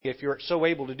If you're so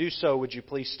able to do so, would you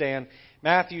please stand?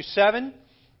 Matthew 7,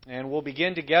 and we'll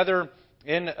begin together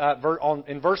in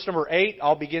verse number 8.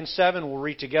 I'll begin 7. We'll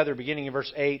read together beginning in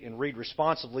verse 8 and read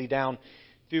responsively down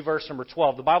through verse number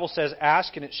 12. The Bible says,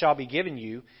 "Ask, and it shall be given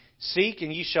you. Seek,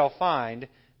 and ye shall find.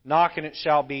 Knock, and it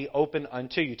shall be opened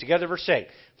unto you." Together verse 8.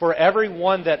 "For every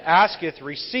one that asketh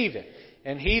receiveth,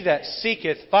 and he that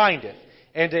seeketh findeth,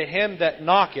 and to him that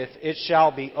knocketh it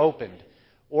shall be opened.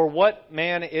 Or what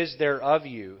man is there of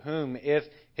you, whom if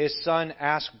his son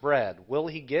ask bread, will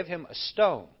he give him a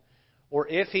stone? Or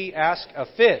if he ask a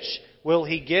fish, will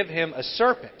he give him a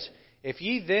serpent? If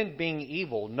ye then, being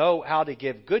evil, know how to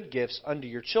give good gifts unto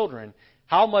your children,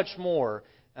 how much more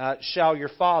shall your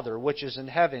Father, which is in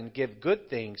heaven, give good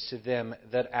things to them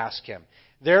that ask Him?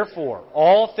 Therefore,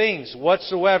 all things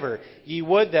whatsoever ye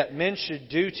would that men should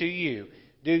do to you,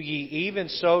 do ye even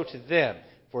so to them.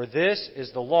 For this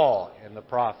is the law and the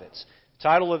prophets." The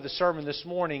title of the sermon this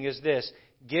morning is this: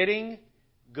 Getting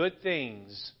Good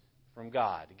Things from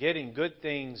God. Getting good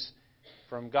things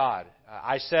from God.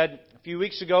 I said a few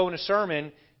weeks ago in a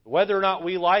sermon, whether or not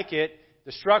we like it,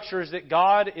 the structure is that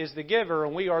God is the giver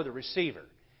and we are the receiver.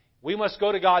 We must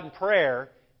go to God in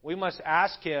prayer. We must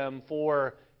ask Him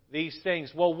for these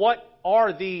things. Well, what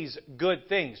are these good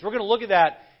things? We're going to look at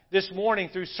that this morning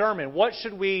through sermon. What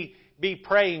should we be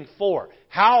praying for?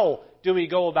 How do we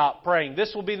go about praying?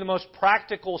 This will be the most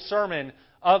practical sermon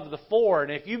of the four.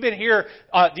 And if you've been here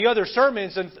the other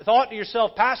sermons and thought to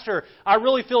yourself, "Pastor, I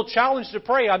really feel challenged to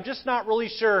pray. I'm just not really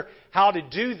sure how to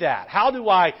do that.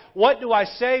 What do I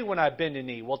say when I bend a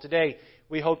knee?" Well, today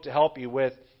we hope to help you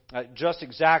with just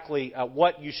exactly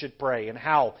what you should pray and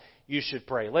how you should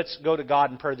pray. Let's go to God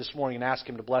in prayer this morning and ask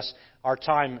Him to bless our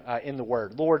time in the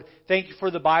Word. Lord, thank you for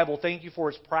the Bible. Thank you for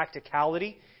its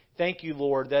practicality. Thank you,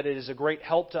 Lord, that it is a great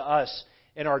help to us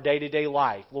in our day-to-day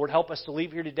life. Lord, help us to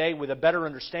leave here today with a better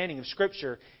understanding of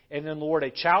Scripture, and then, Lord,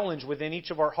 a challenge within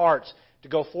each of our hearts to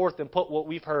go forth and put what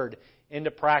we've heard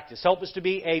into practice. Help us to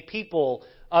be a people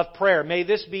of prayer. May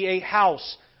this be a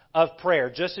house of prayer,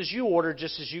 just as you ordered,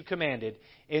 just as you commanded.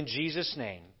 In Jesus'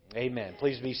 name, amen.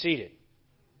 Please be seated.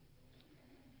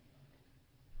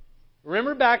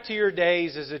 Remember back to your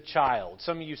days as a child.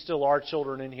 Some of you still are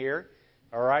children in here.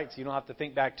 All right, so you don't have to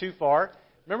think back too far.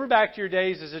 Remember back to your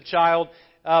days as a child.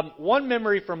 One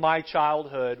memory from my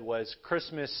childhood was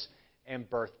Christmas and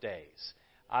birthdays.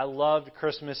 I loved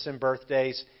Christmas and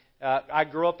birthdays. I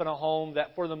grew up in a home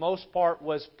that for the most part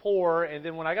was poor, and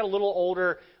then when I got a little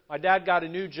older, my dad got a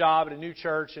new job at a new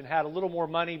church and had a little more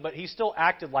money, but he still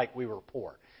acted like we were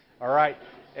poor. All right,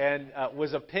 and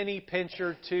was a penny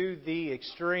pincher to the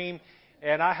extreme.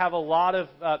 And I have a lot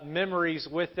of memories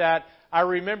with that. I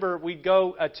remember we'd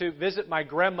go to visit my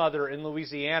grandmother in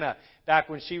Louisiana back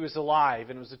when she was alive,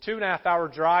 and it was a 2.5-hour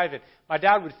drive. And my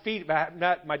dad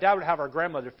would have our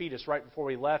grandmother feed us right before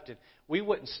we left, and we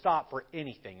wouldn't stop for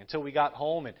anything until we got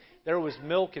home. And there was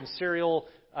milk and cereal,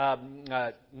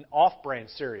 off-brand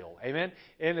cereal, amen,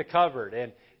 in the cupboard.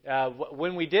 And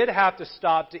when we did have to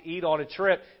stop to eat on a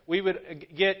trip, we would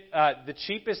get the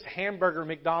cheapest hamburger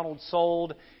McDonald's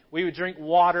sold. We would drink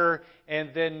water,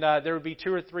 and then there would be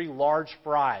 2 or 3 large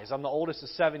fries. I'm the oldest of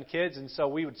 7 kids, and so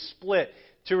we would split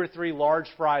 2 or 3 large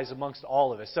fries amongst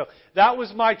all of us. So that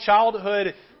was my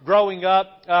childhood growing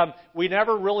up. We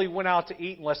never really went out to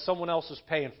eat unless someone else was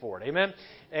paying for it. Amen?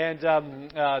 And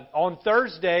on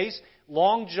Thursdays,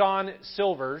 Long John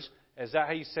Silver's, is that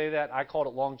how you say that? I called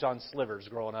it Long John Slivers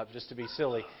growing up, just to be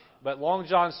silly. But Long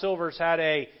John Silver's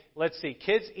had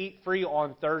kids eat free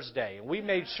on Thursday. And we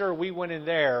made sure we went in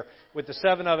there with the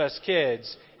 7 of us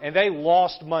kids, and they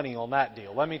lost money on that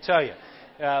deal, let me tell you.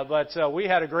 But we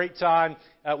had a great time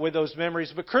with those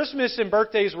memories. But Christmas and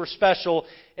birthdays were special,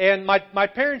 and my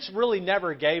parents really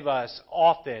never gave us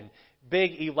often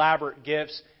big, elaborate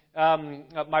gifts.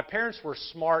 My parents were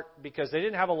smart because they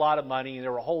didn't have a lot of money, and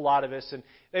there were a whole lot of us, and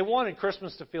they wanted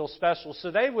Christmas to feel special,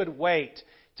 so they would wait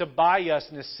to buy us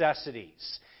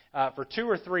necessities for 2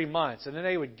 or 3 months, and then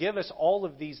they would give us all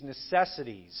of these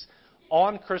necessities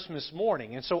on Christmas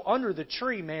morning. And so under the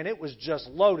tree, man, it was just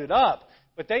loaded up.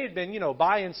 But they had been,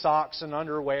 buying socks and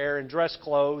underwear and dress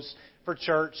clothes for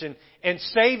church and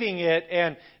saving it,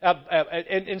 and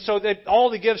so that all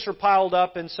the gifts were piled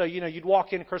up. And so you'd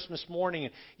walk in Christmas morning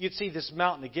and you'd see this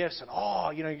mountain of gifts,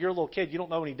 and you're a little kid, you don't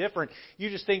know any different, you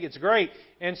just think it's great.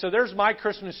 And so there's my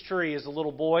Christmas tree as a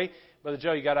little boy. Brother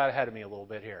Joe, you got out ahead of me a little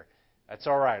bit here. That's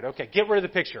all right. Okay, get rid of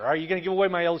the picture. All right, you're going to give away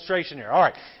my illustration here. All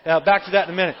right, back to that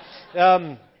in a minute.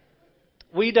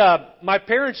 My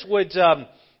parents would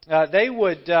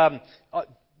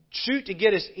shoot to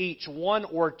get us each 1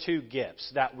 or 2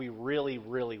 gifts that we really,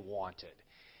 really wanted.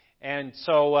 And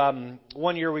so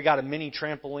one year we got a mini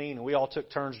trampoline, and we all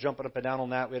took turns jumping up and down on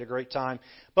that. We had a great time.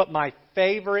 But my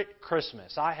favorite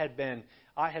Christmas, I had been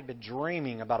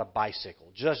dreaming about a bicycle,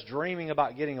 just dreaming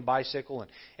about getting a bicycle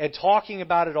and talking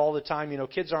about it all the time. You know,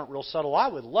 kids aren't real subtle. I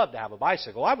would love to have a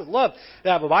bicycle. I would love to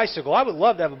have a bicycle. I would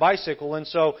love to have a bicycle. And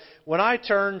so when I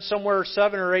turned somewhere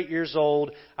 7 or 8 years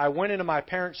old, I went into my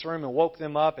parents' room and woke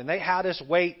them up, and they had us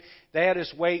wait.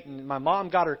 And my mom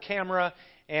got her camera,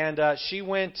 and she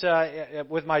went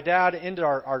with my dad into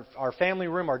our family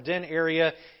room, our den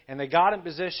area, and they got in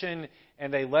position,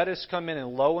 and they let us come in,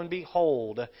 and lo and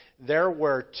behold, there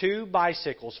were 2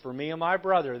 bicycles for me and my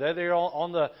brother. They're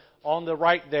on the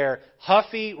right there,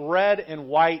 Huffy red and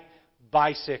white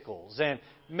bicycles. And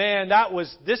man,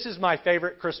 this is my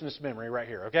favorite Christmas memory right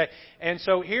here, okay? And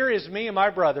so here is me and my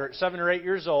brother at 7 or 8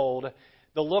 years old,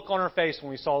 the look on our face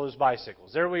when we saw those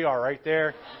bicycles. There we are right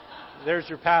there. There's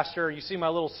your pastor. You see my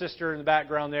little sister in the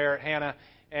background there, Hannah.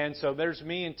 And so there's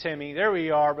me and Timmy. There we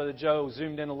are. Brother Joe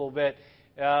zoomed in a little bit.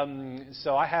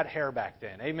 So I had hair back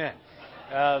then. Amen.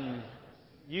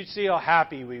 You'd see how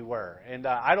happy we were. And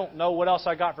I don't know what else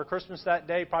I got for Christmas that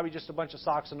day. Probably just a bunch of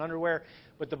socks and underwear.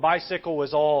 But the bicycle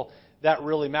was all that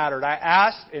really mattered. I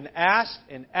asked and asked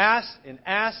and asked and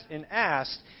asked and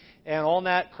asked. And on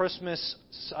that Christmas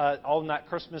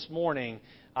morning,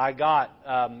 I got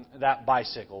that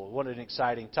bicycle. What an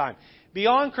exciting time.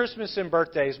 Beyond Christmas and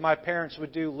birthdays, my parents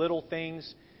would do little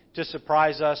things to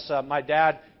surprise us. My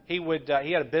dad, he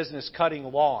had a business cutting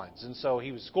lawns, and so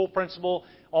he was school principal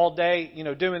all day,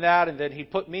 doing that, and then he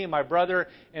put me and my brother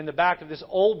in the back of this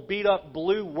old beat-up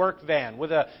blue work van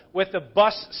with a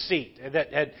bus seat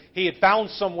that he had found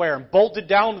somewhere and bolted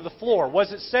down to the floor.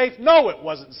 Was it safe? No, it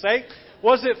wasn't safe.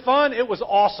 Was it fun? It was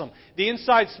awesome. The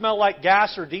inside smelled like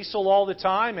gas or diesel all the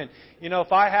time. And,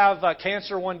 if I have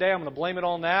cancer one day, I'm going to blame it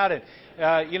on that. And,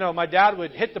 my dad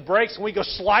would hit the brakes and we'd go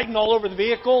sliding all over the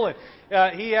vehicle.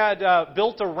 And he had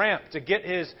built a ramp to get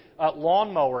his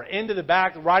lawnmower into the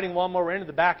back, the riding lawnmower into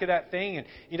the back of that thing. And,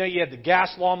 you had the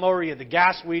gas lawnmower, you had the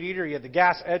gas weed eater, you had the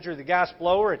gas edger, the gas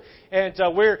blower. And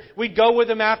we'd go with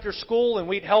him after school and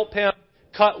we'd help him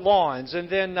cut lawns, and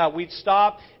then we'd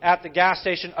stop at the gas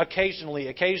station occasionally.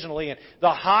 And the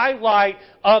highlight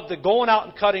of the going out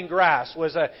and cutting grass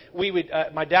was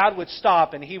my dad would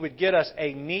stop and he would get us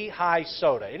a knee-high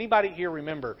soda. Anybody here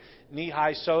remember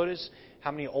knee-high sodas?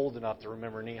 How many old enough to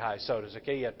remember knee-high sodas?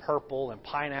 Okay, you had purple and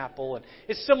pineapple, and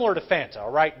it's similar to Fanta,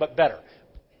 all right, but better.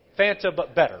 Fanta,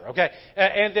 but better. Okay,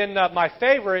 and then my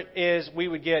favorite is we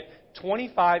would get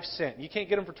 25-cent. You can't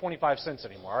get them for 25 cents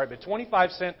anymore, all right? But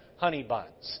 25-cent honey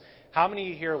buns. How many of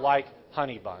you here like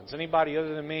honey buns? Anybody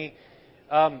other than me?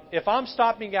 If I'm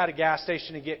stopping at a gas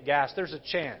station to get gas, there's a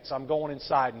chance I'm going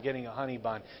inside and getting a honey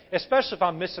bun. Especially if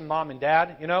I'm missing mom and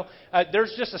dad,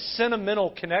 there's just a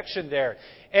sentimental connection there.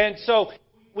 And so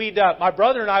my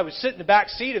brother and I would sit in the back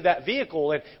seat of that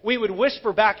vehicle, and we would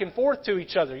whisper back and forth to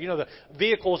each other. The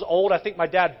vehicle is old. I think my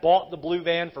dad bought the blue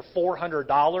van for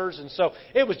 $400, and so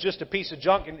it was just a piece of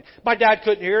junk. And my dad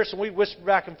couldn't hear us, and we'd whisper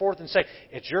back and forth and say,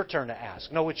 "It's your turn to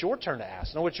ask. No, it's your turn to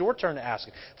ask. No, it's your turn to ask."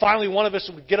 And finally, one of us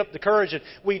would get up the courage, and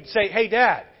we'd say, "Hey,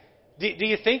 Dad, do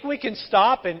you think we can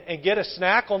stop and get a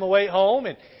snack on the way home?"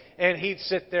 And he'd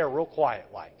sit there real quiet,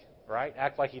 right?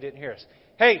 Act like he didn't hear us.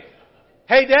 Hey,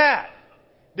 Dad.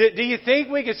 Do you think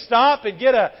we could stop and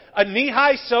get a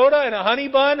knee-high soda and a honey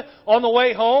bun on the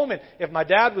way home? And if my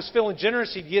dad was feeling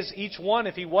generous, he'd give each one.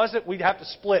 If he wasn't, we'd have to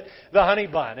split the honey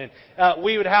bun. And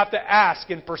we would have to ask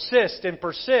and persist.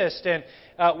 And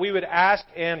we would ask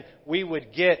and we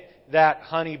would get that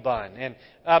honey bun. And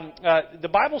the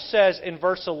Bible says in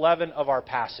verse 11 of our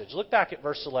passage, look back at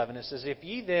verse 11. It says, "If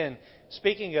ye then,"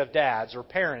 speaking of dads or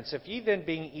parents, "if ye then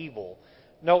being evil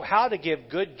know how to give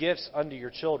good gifts unto your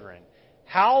children,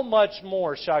 how much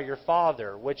more shall your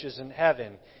Father, which is in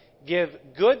heaven, give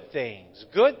good things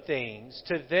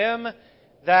to them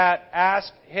that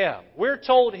ask Him?" We're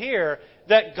told here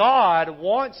that God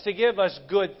wants to give us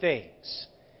good things.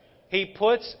 He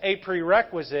puts a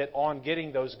prerequisite on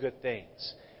getting those good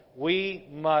things. We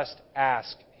must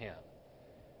ask Him.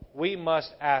 We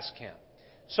must ask Him.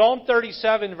 Psalm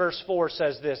 37 verse 4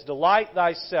 says this, "Delight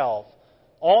thyself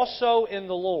also in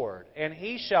the Lord, and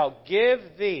He shall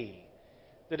give thee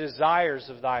the desires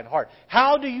of thine heart."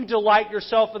 How do you delight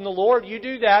yourself in the Lord? You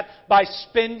do that by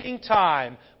spending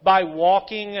time, by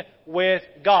walking with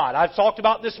God. I've talked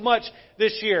about this much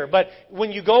this year, but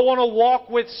when you go on a walk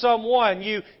with someone,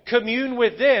 you commune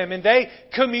with them and they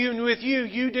commune with you.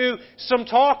 You do some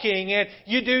talking and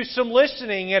you do some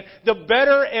listening, and the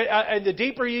better and the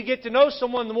deeper you get to know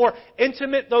someone, the more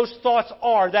intimate those thoughts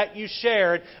are that you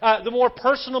share, and the more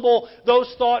personable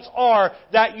those thoughts are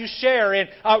that you share, and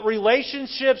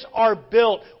relationships are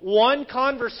built one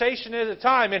conversation at a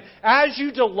time. And as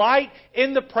you delight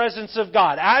in the presence of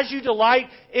God, as you delight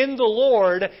in the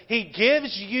Lord, He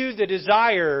gives you the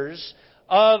desires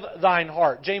of thine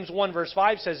heart. James 1 verse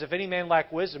 5 says, if any man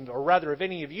lack wisdom, or rather if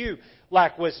any of you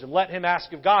lack wisdom, let him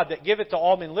ask of God, that giveth to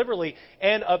all men liberally,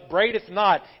 and upbraideth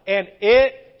not, and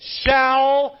it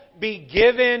shall be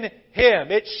given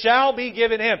him. It shall be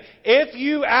given him. If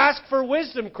you ask for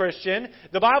wisdom, Christian,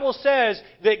 the Bible says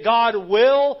that God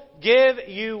will give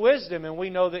you wisdom, and we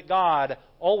know that God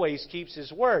always keeps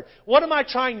His word. What am I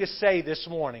trying to say this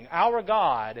morning? Our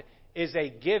God is a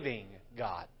giving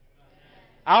God.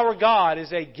 Our God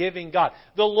is a giving God.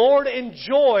 The Lord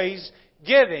enjoys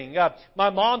giving. My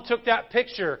mom took that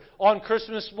picture on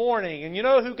Christmas morning, and you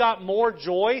know who got more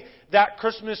joy that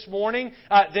Christmas morning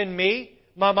than me?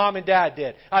 My mom and dad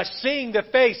did. Seeing the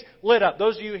face lit up.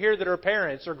 Those of you here that are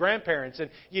parents or grandparents and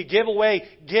you give away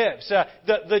gifts.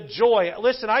 The joy.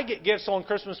 Listen, I get gifts on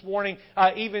Christmas morning,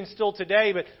 even still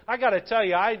today, but I got to tell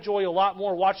you, I enjoy a lot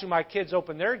more watching my kids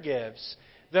open their gifts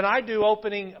than I do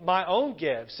opening my own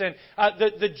gifts. And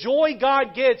the joy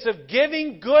God gets of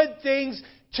giving good things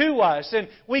to us. And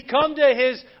we come to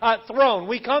His throne.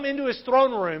 We come into His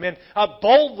throne room and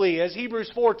boldly, as Hebrews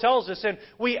 4 tells us, and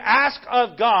we ask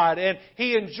of God, and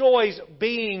He enjoys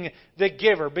being the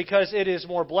giver because it is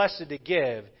more blessed to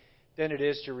give than it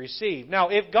is to receive. Now,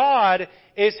 if God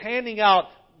is handing out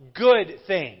good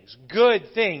things,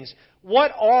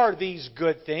 what are these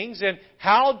good things, and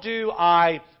how do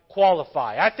I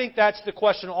qualify? I think that's the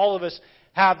question all of us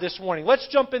have this morning. Let's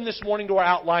jump in this morning to our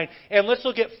outline and let's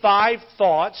look at 5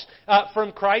 thoughts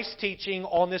from Christ's teaching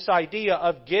on this idea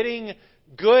of getting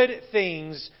good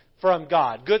things from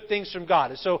God. Good things from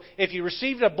God. And so if you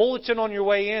received a bulletin on your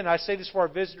way in, I say this for our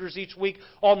visitors each week,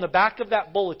 on the back of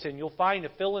that bulletin you'll find a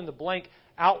fill-in-the-blank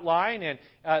outline, and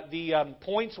the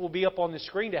points will be up on the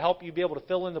screen to help you be able to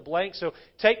fill in the blank. So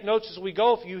take notes as we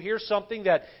go. If you hear something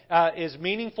that is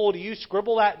meaningful to you,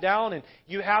 scribble that down, and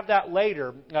you have that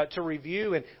later to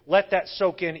review and let that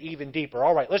soak in even deeper.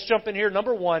 All right, let's jump in here.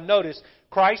 Number 1, notice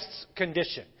Christ's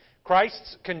condition.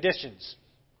 Christ's conditions.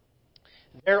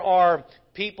 There are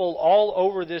people all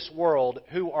over this world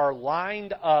who are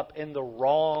lined up in the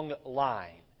wrong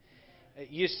line.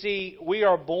 You see, we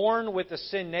are born with a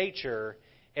sin nature,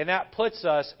 and that puts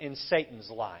us in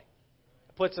Satan's line.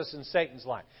 It puts us in Satan's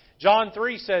line. John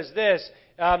 3 says this,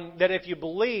 that if you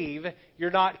believe,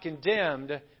 you're not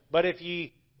condemned, but if you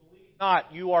believe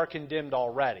not, you are condemned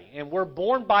already. And we're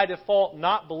born by default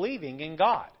not believing in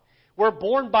God. We're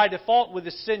born by default with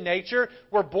a sin nature.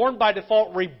 We're born by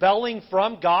default rebelling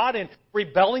from God and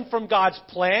rebelling from God's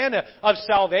plan of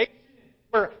salvation.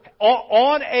 We're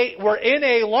in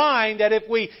a line that if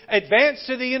we advance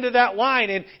to the end of that line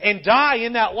and die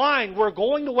in that line, we're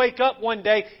going to wake up one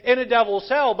day in a devil's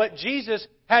hell. But Jesus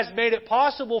has made it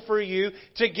possible for you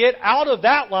to get out of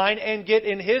that line and get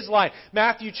in His line.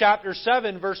 Matthew chapter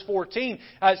 7 verse 14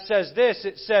 says this.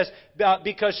 It says,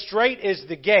 because straight is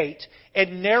the gate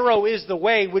and narrow is the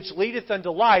way which leadeth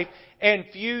unto life, and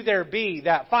few there be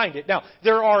that find it. Now,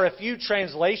 there are a few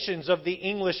translations of the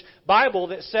English Bible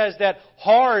that says that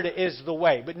hard is the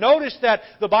way. But notice that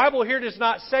the Bible here does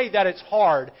not say that it's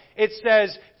hard. It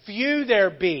says few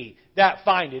there be that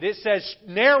find it. It says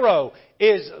narrow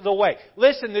is the way.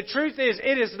 Listen, the truth is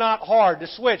it is not hard to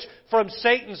switch from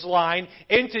Satan's line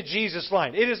into Jesus'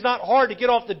 line. It is not hard to get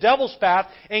off the devil's path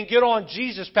and get on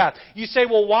Jesus' path. You say,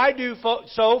 well, why do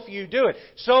so few do it?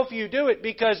 So few do it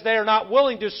because they are not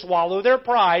willing to swallow their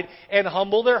pride and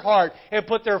humble their heart and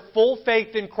put their full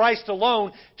faith in Christ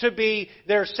alone to be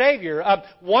their Savior.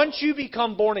 Once you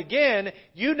become born again,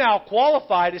 you now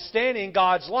qualify to stand in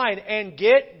God's line and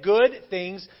get good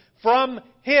things from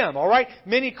Him. All right?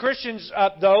 Many Christians,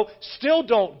 though, still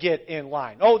don't get in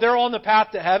line. Oh, they're on the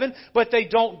path to heaven, but they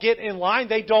don't get in line.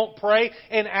 They don't pray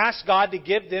and ask God to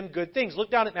give them good things. Look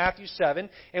down at Matthew 7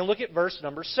 and look at verse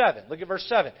number 7. Look at verse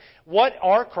 7. What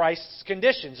are Christ's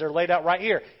conditions? They're laid out right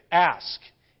here. Ask,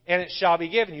 and it shall be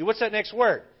given you. What's that next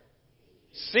word?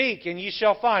 Seek, and ye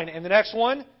shall find. And the next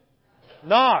one?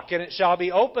 Knock, and it shall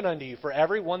be open unto you. For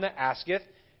every one that asketh,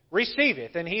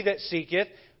 receiveth, and he that seeketh,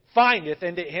 findeth,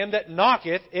 and to him that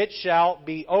knocketh it shall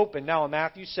be open. Now in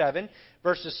Matthew 7,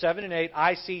 verses 7 and 8,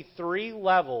 I see 3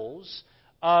 levels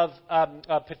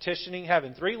petitioning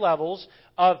heaven. 3 levels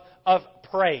of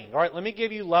praying. All right, let me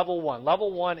give you level 1.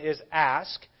 Level 1 is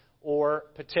ask or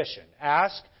petition.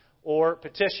 Ask or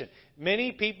petition.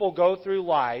 Many people go through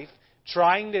life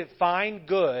trying to find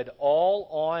good all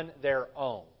on their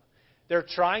own. They're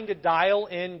trying to dial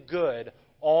in good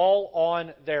all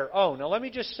on their own. Now, let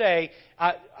me just say,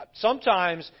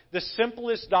 sometimes the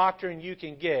simplest doctrine you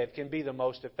can give can be the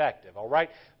most effective, all right?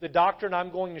 The doctrine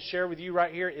I'm going to share with you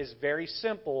right here is very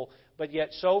simple, but yet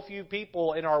so few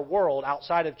people in our world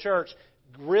outside of church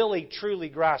really, truly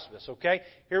grasp this, okay?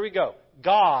 Here we go.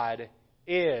 God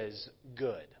is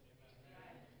good.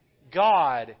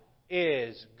 God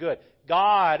is good.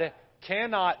 God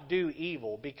cannot do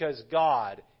evil because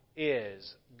God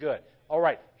is good. All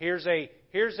right, here's a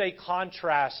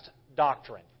contrast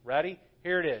doctrine. Ready?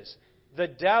 Here it is. The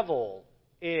devil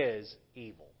is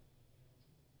evil.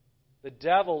 The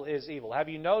devil is evil. Have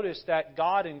you noticed that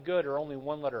God and good are only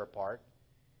 1 letter apart,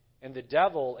 and the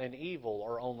devil and evil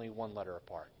are only 1 letter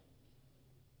apart?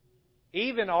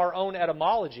 Even our own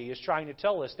etymology is trying to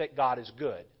tell us that God is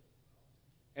good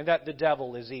and that the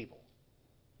devil is evil.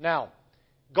 Now,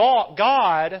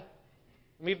 God,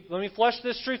 let me flesh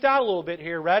this truth out a little bit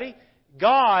here. Ready?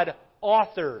 God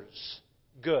authors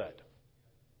good.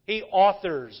 He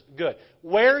authors good.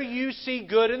 Where you see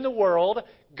good in the world,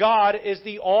 God is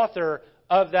the author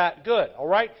of that good. All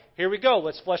right? Here we go.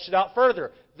 Let's flesh it out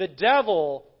further. The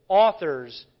devil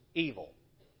authors evil.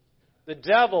 The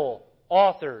devil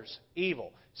authors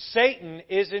evil. Satan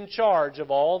is in charge of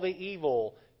all the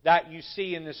evil that you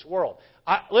see in this world.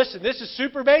 Listen, this is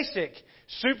super basic,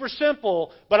 super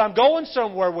simple, but I'm going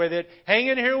somewhere with it. Hang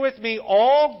in here with me.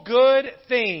 All good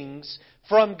things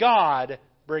from God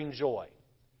bring joy.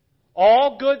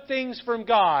 All good things from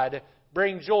God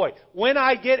bring joy. When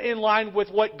I get in line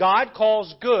with what God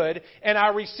calls good, and I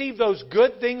receive those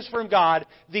good things from God,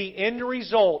 the end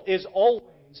result is always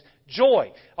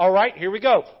joy. All right, here we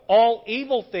go. All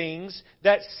evil things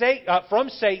that from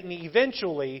Satan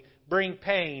eventually bring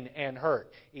pain and hurt.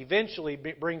 Eventually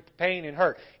bring pain and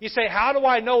hurt. You say, how do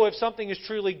I know if something is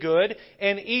truly good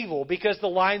and evil? Because the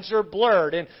lines are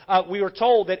blurred. And we were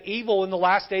told that evil in the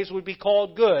last days would be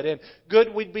called good, and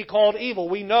good would be called evil.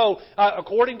 We know,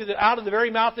 according to out of the very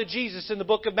mouth of Jesus in the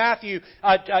book of Matthew,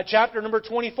 chapter number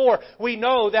 24, we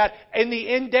know that in the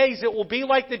end days it will be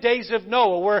like the days of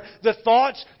Noah, where the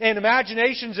thoughts and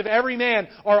imaginations of every man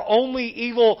are only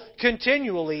evil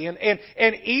continually.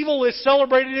 And evil is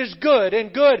celebrated as good,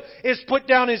 and good is put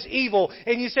down as evil.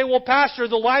 And you say, well, Pastor,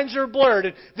 the lines are blurred,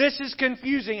 and this is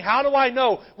confusing. How do I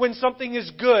know when something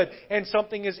is good and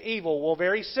something is evil? Well,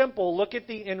 very simple. Look at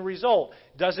the end result.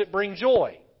 Does it bring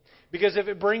joy? Because if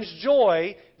it brings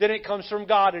joy, then it comes from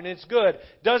God and it's good.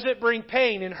 Does it bring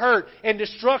pain and hurt and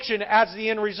destruction as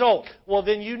the end result? Well,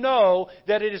 then you know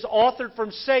that it is authored from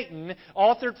Satan,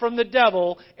 authored from the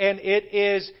devil, and it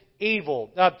is evil.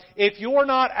 If you're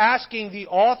not asking the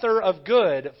author of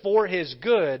good for His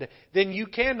good, then you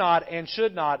cannot and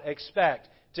should not expect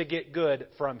to get good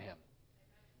from Him.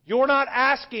 You're not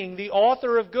asking the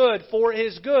author of good for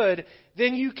His good,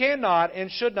 then you cannot and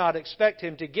should not expect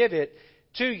Him to give it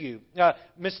to you.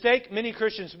 Mistake many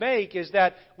Christians make is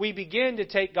that we begin to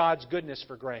take God's goodness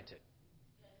for granted.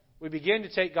 We begin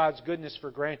to take God's goodness for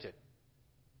granted.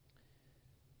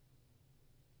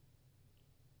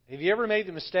 Have you ever made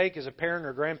the mistake as a parent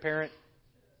or grandparent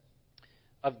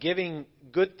of giving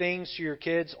good things to your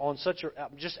kids on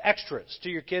just extras to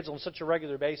your kids on such a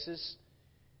regular basis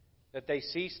that they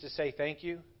cease to say thank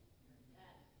you?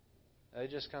 They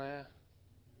just kind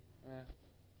of,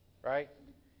 right?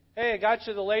 Hey, I got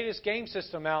you the latest game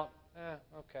system out.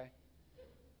 Okay.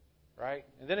 Right?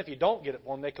 And then if you don't get it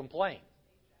for them, they complain.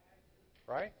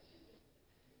 Right?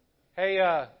 Hey,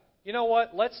 you know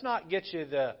what? Let's not get you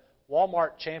the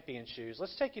Walmart champion shoes.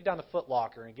 Let's take you down to Foot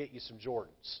Locker and get you some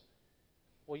Jordans.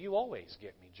 Well, you always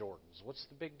get me Jordans. What's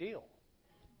the big deal?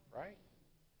 Right?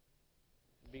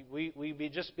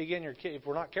 We just begin if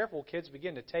we're not careful, kids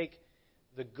begin to take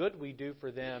the good we do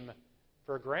for them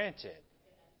for granted.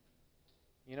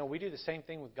 You know, we do the same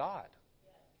thing with God,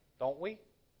 don't we?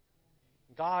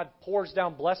 God pours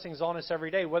down blessings on us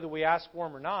every day, whether we ask for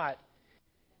them or not.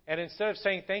 And instead of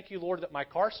saying, thank you, Lord, that my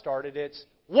car started, it's,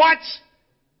 what?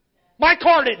 My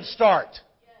car didn't start.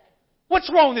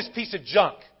 What's wrong with this piece of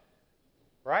junk?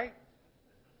 Right?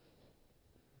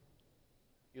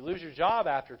 You lose your job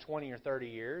after 20 or 30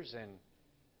 years and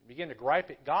begin to gripe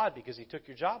at God because He took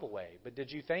your job away. But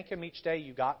did you thank Him each day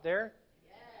you got there?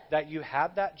 That you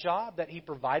had that job? That He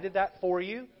provided that for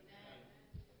you?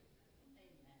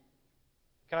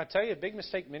 Can I tell you, a big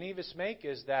mistake many of us make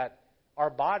is that our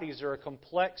bodies are a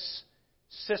complex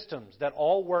systems that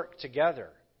all work together.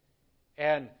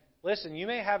 And listen, you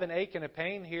may have an ache and a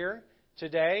pain here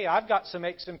today. I've got some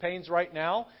aches and pains right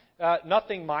now.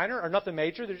 Nothing minor or nothing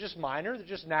major. They're just minor. They're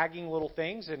just nagging little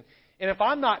things. And if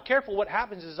I'm not careful, what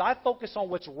happens is I focus on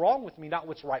what's wrong with me, not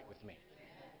what's right with me.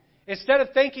 Instead of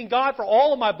thanking God for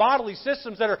all of my bodily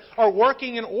systems that are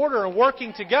working in order and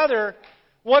working together,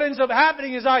 what ends up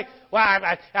happening is I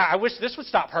wish this would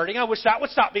stop hurting. I wish that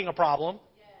would stop being a problem.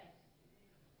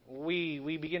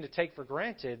 We begin to take for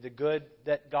granted the good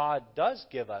that God does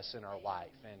give us in our life.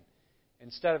 And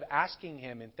instead of asking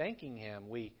Him and thanking Him,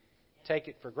 we take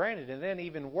it for granted. And then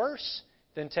even worse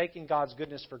than taking God's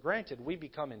goodness for granted, we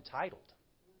become entitled.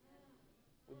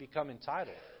 We become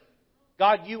entitled.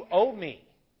 God, you owe me.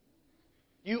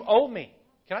 You owe me.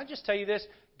 Can I just tell you this?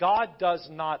 God does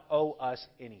not owe us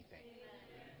anything.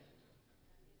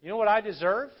 You know what I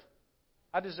deserve?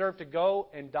 I deserve to go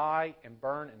and die and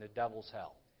burn in the devil's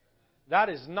hell. That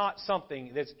is not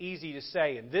something that's easy to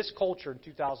say in this culture in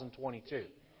 2022.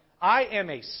 I am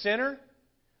a sinner.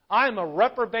 I am a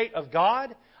reprobate of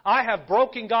God. I have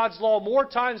broken God's law more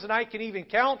times than I can even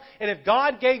count. And if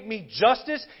God gave me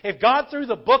justice, if God threw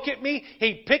the book at me,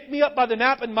 He'd pick me up by the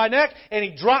nape of my neck and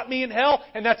He'd drop me in hell.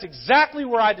 And that's exactly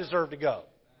where I deserve to go.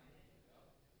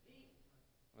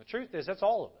 The truth is, that's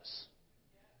all of us.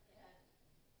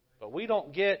 But we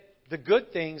don't get the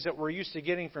good things that we're used to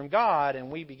getting from God,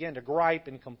 and we begin to gripe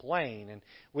and complain. And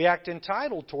we act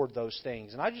entitled toward those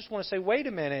things. And I just want to say, wait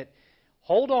a minute.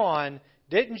 Hold on.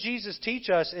 Didn't Jesus teach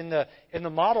us in the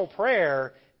model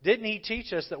prayer, didn't He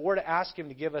teach us that we're to ask Him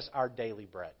to give us our daily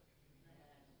bread?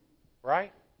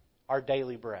 Right? Our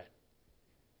daily bread.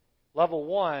 Level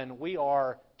 1, we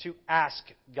are to ask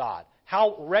God.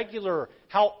 How regular,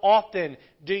 how often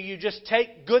do you just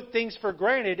take good things for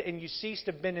granted and you cease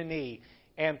to bend a knee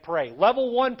and pray?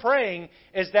 Level 1 praying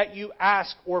is that you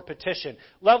ask or petition.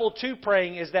 Level 2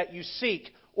 praying is that you seek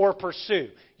or pursue.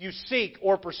 You seek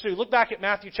or pursue. Look back at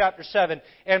Matthew chapter 7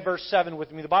 and verse 7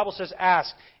 with me. The Bible says,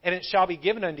 ask, and it shall be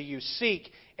given unto you. Seek,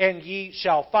 and ye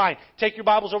shall find. Take your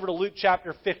Bibles over to Luke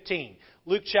chapter 15.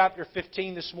 Luke chapter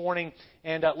 15 this morning,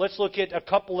 and let's look at a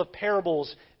couple of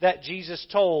parables that Jesus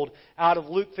told out of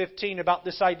Luke 15 about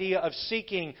this idea of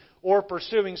seeking or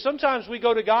pursuing. Sometimes we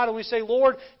go to God and we say,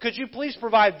 Lord, could you please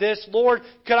provide this? Lord,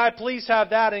 could I please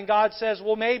have that? And God says,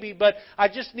 well, maybe, but I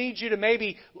just need you to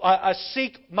maybe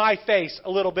seek my face a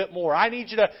little bit more. I need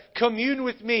you to commune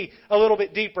with me a little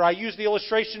bit deeper. I used the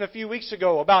illustration a few weeks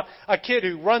ago about a kid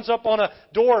who runs up on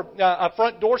a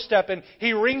front doorstep and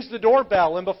he rings the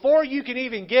doorbell. And before you can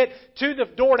even get to the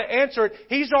door to answer it,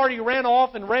 he's already ran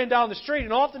off and ran down the street.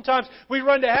 And oftentimes we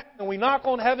run to heaven and we knock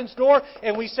on heaven's door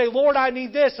and we say, Lord, I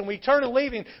need this. And we turn and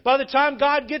leave. And by the time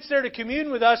God gets there to commune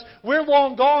with us, we're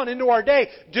long gone into our day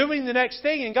doing the next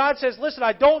thing. And God says, listen,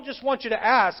 I don't just want you to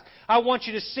ask. I want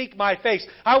you to seek my face.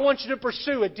 I want you to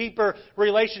pursue a deeper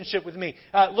relationship with me.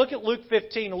 Look at Luke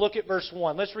 15 and look at verse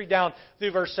 1. Let's read down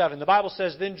through verse 7. The Bible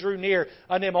says, then drew near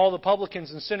unto him all the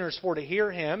publicans and sinners for to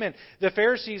hear him. And the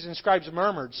Pharisees and scribes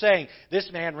murmured, saying, this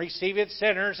man receiveth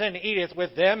sinners and eateth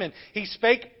with them. And he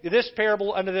spake this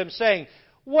parable unto them, saying,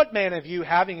 what man of you,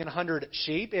 having 100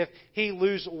 sheep, if he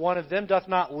lose one of them, doth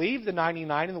not leave the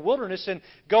 99 in the wilderness, and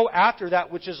go after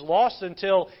that which is lost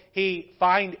until he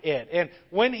find it? And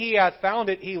when he hath found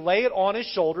it, he lay it on his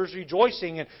shoulders,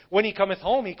 rejoicing. And when he cometh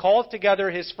home, he calleth together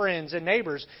his friends and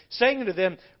neighbors, saying unto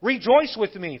them, rejoice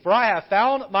with me, for I have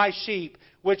found my sheep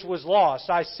which was lost.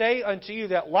 I say unto you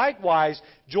that likewise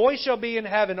joy shall be in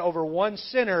heaven over one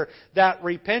sinner that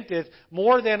repenteth,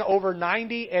 more than over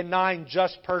 99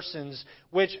 just persons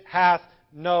which hath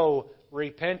no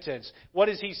repentance. What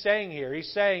is he saying here?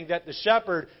 He's saying that the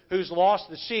shepherd who's lost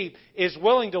the sheep is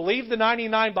willing to leave the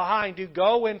 99 behind to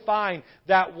go and find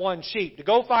that one sheep, to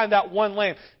go find that one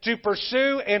lamb, to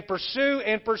pursue and pursue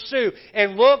and pursue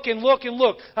and look and look and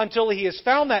look until he has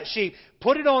found that sheep,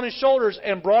 put it on his shoulders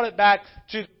and brought it back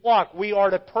to the flock. We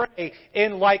are to pray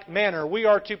in like manner. We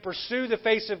are to pursue the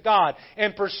face of God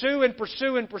and pursue and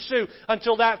pursue and pursue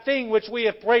until that thing which we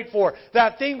have prayed for,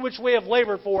 that thing which we have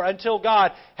labored for, until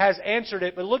God has answered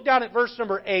it. But look down at verse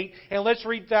number 8 and let's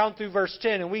read down through verse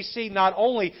 10, and we see not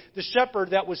only the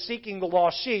shepherd that was seeking the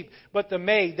lost sheep, but the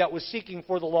maid that was seeking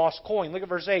for the lost coin. Look at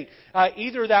verse 8.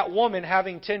 Either that woman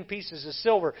having 10 pieces of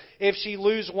silver, if she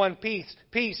lose one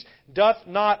piece, doth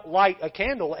not light a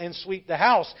candle and sweep the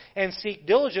house and seek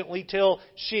diligently till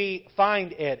she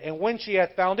find it. And when she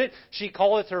hath found it, she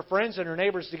calleth her friends and her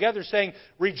neighbors together, saying,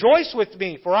 rejoice with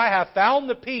me, for I have found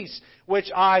the piece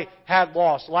which I had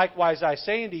lost. Likewise, I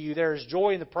say unto you, there is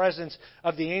joy in the presence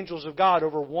of the angels of God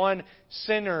over one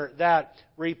sinner that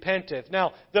repenteth.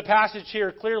 Now, the passage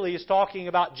here clearly is talking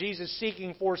about Jesus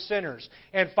seeking for sinners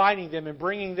and finding them and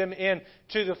bringing them in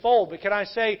to the fold. But can I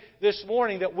say this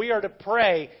morning that we are to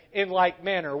pray in like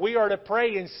manner? We are to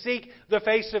pray and seek the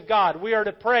face of God. We are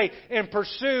to pray and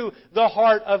pursue the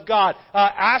heart of God.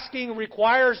 Asking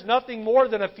requires nothing more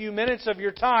than a few minutes of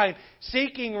your time.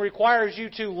 Seeking requires you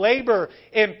to labor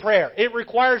in prayer. It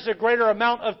requires a greater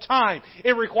amount of time.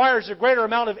 It requires a greater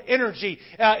amount of energy.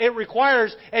 It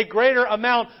requires a greater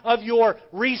amount of your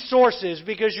resources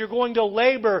because you're going to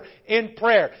labor in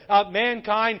prayer.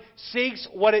 Mankind seeks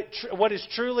what is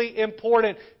truly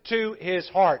important to his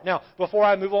heart. Now, before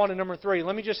I move on to number 3,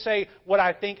 let me just say what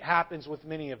I think happens with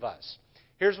many of us.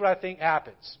 Here's what I think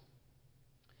happens.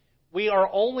 We are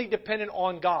only dependent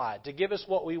on God to give us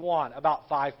what we want about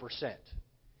 5%.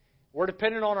 We're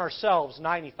dependent on ourselves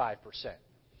 95%.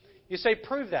 You say,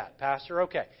 prove that, Pastor.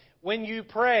 Okay. When you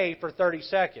pray for 30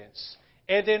 seconds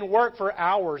and then work for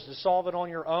hours to solve it on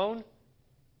your own,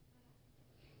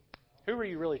 who are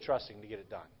you really trusting to get it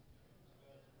done?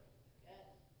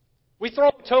 We throw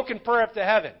a token prayer up to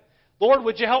heaven. Lord,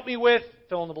 would you help me with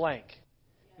fill in the blank?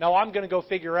 No, I'm going to go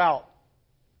figure out.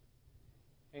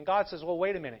 And God says, well,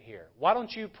 wait a minute here. Why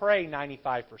don't you pray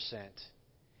 95%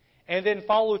 and then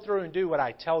follow through and do what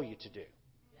I tell you to do?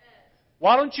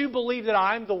 Why don't you believe that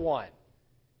I'm the one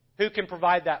who can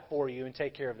provide that for you and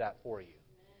take care of that for you?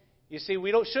 You see,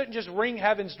 we shouldn't just ring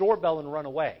heaven's doorbell and run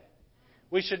away.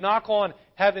 We should knock on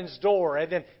heaven's door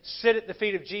and then sit at the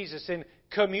feet of Jesus and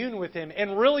commune with Him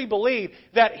and really believe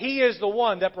that He is the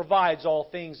one that provides all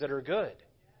things that are good.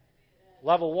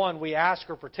 Level 1, we ask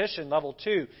or petition. Level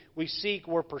 2, we seek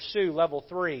or pursue. Level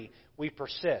 3, we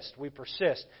persist. We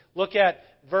persist. Look at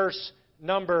verse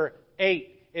number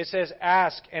 8. It says,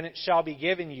 ask and it shall be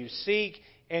given you. Seek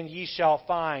and ye shall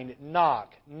find. Knock,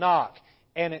 knock,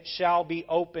 and it shall be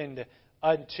opened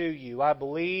unto you. I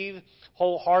believe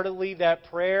wholeheartedly that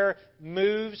prayer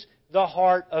moves the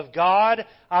heart of God.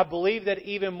 I believe that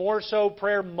even more so,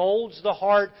 prayer molds the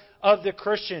heart of the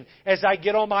Christian. As I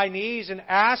get on my knees and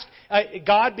ask,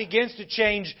 God begins to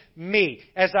change me.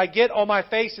 As I get on my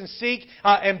face and seek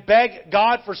and beg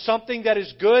God for something that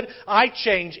is good, I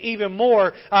change even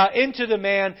more into the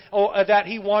man that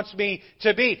He wants me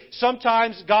to be.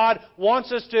 Sometimes God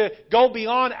wants us to go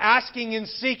beyond asking and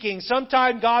seeking.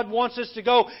 Sometimes God wants us to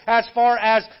go as far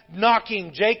as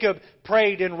knocking. Jacob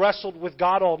prayed and wrestled with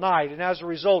God all night. And as a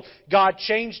result, God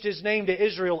changed his name to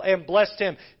Israel and blessed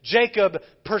him. Jacob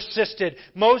persisted.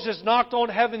 Moses knocked on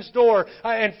heaven's door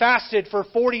and fasted for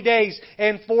 40 days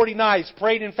and 40 nights.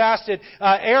 Prayed and fasted.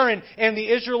 Aaron and the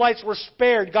Israelites were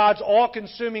spared God's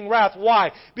all-consuming wrath.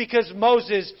 Why? Because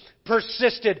Moses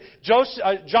persisted.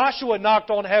 Joshua knocked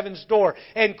on heaven's door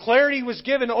and clarity was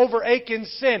given over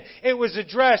Achan's sin. It was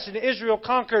addressed and Israel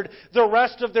conquered the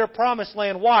rest of their promised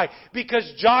land. Why?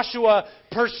 Because Joshua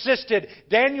persisted.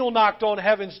 Daniel knocked on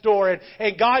heaven's door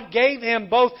and God gave him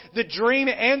both the dream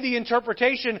and the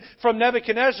interpretation from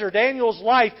Nebuchadnezzar. Daniel's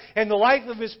life and the life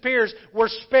of his peers were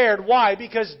spared. Why?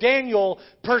 Because Daniel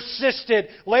persisted.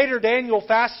 Later, Daniel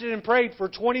fasted and prayed for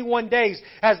 21 days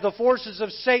as the forces of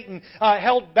Satan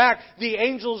held back the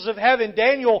angels of heaven.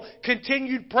 Daniel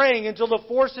continued praying until the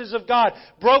forces of God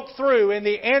broke through and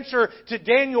the answer to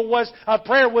Daniel's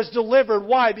prayer was delivered.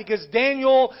 Why? Because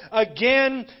Daniel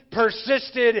again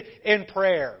persisted in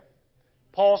prayer.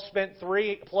 Paul spent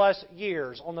 3+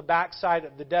 years on the backside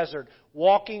of the desert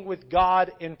walking with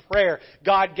God in prayer.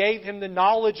 God gave him the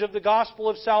knowledge of the gospel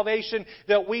of salvation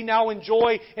that we now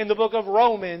enjoy in the book of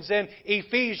Romans and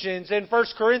Ephesians and 1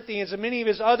 Corinthians and many of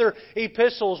his other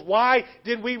epistles. Why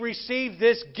did we receive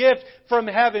this gift from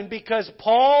heaven? Because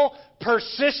Paul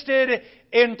persisted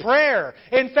in prayer.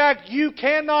 In fact, you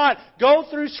cannot go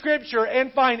through Scripture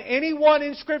and find anyone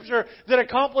in Scripture that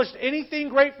accomplished anything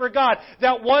great for God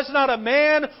that was not a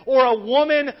man or a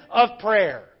woman of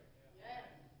prayer.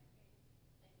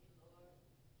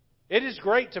 It is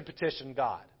great to petition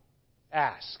God.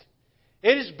 Ask.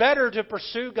 It is better to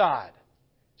pursue God.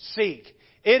 Seek.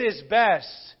 It is best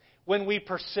when we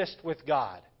persist with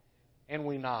God and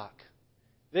we knock.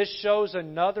 This shows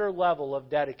another level of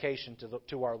dedication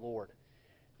to our Lord.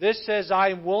 This says, I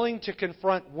am willing to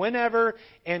confront whenever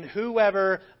and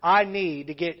whoever I need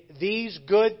to get these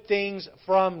good things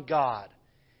from God.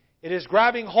 It is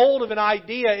grabbing hold of an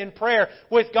idea in prayer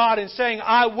with God and saying,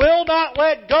 I will not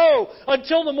let go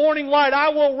until the morning light. I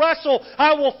will wrestle.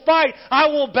 I will fight. I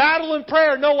will battle in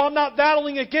prayer. No, I'm not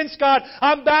battling against God.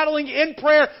 I'm battling in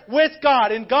prayer with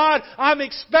God. And God, I'm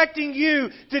expecting You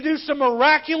to do some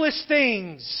miraculous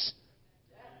things.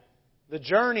 The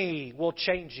journey will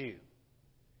change you.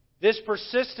 This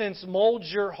persistence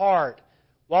molds your heart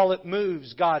while it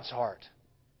moves God's heart.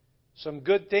 Some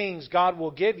good things God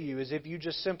will give you is if you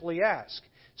just simply ask.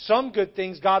 Some good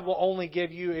things God will only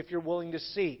give you if you're willing to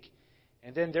seek.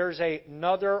 And then there's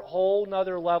whole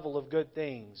nother level of good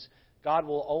things God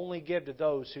will only give to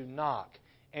those who knock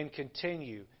and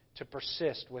continue to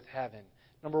persist with heaven.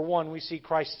 Number one, we see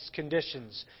Christ's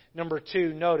conditions. Number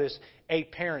two, notice a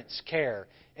parent's care.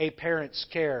 A parent's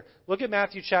care. Look at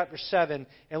Matthew chapter 7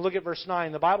 and look at verse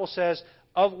 9. The Bible says,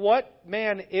 "Of what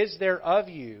man is there of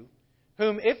you,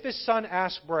 whom if his son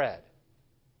asks bread,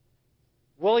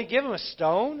 will he give him a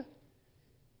stone?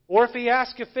 Or if he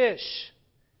asks a fish,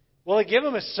 will he give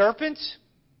him a serpent?"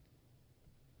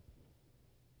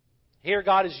 Here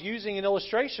God is using an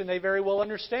illustration they very well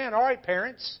understand. All right,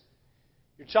 parents,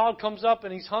 your child comes up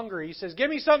and he's hungry. He says, "Give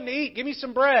me something to eat. Give me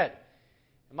some bread."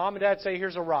 And Mom and Dad say,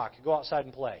 "Here's a rock. Go outside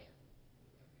and play."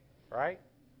 Right?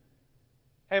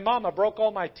 "Hey, Mom, I broke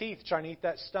all my teeth trying to eat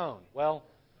that stone." Well,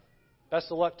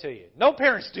 best of luck to you. No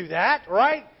parents do that,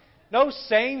 right? No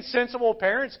sane, sensible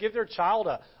parents give their child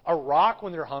a rock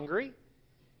when they're hungry.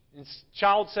 And the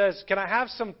child says, "Can I have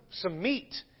some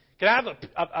meat? Can I have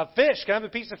a fish? Can I have a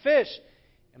piece of fish?"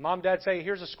 And Mom and Dad say,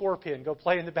 "Here's a scorpion. Go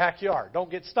play in the backyard. Don't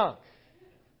get stung."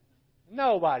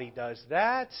 Nobody does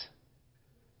that.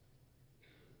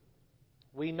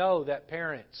 We know that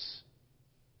parents,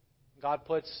 God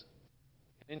puts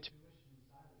intuition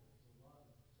inside of them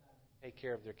to love and take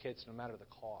care of their kids no matter the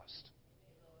cost.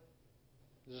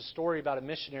 There's a story about a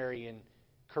missionary in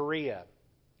Korea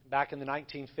back in the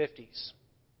 1950s.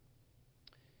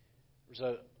 There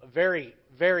was a very,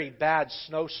 very bad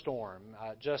snowstorm,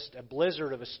 just a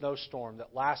blizzard of a snowstorm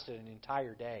that lasted an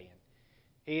entire day. And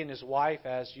he and his wife,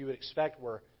 as you would expect,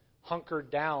 were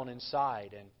hunkered down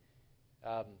inside. And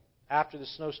after the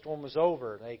snowstorm was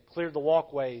over, they cleared the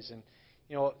walkways and,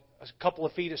 a couple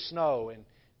of feet of snow. And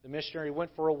the missionary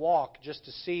went for a walk just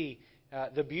to see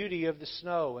the beauty of the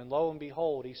snow. And lo and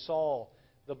behold, he saw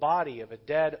the body of a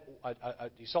dead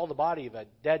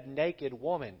naked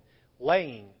woman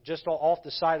laying just off the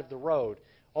side of the road,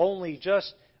 only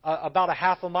just about a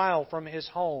half a mile from his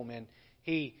home. And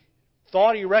he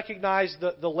thought he recognized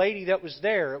the lady that was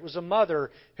there. It was a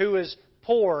mother who was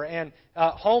poor and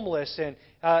homeless, and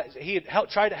he had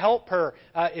tried to help her.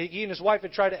 He and his wife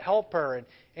had tried to help her,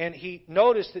 and he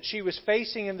noticed that she was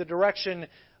facing in the direction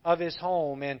of his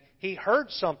home, and he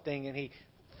heard something, and he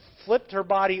flipped her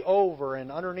body over,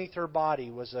 and underneath her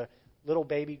body was a little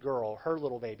baby girl, her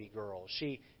little baby girl.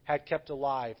 She had kept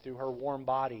alive through her warm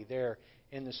body there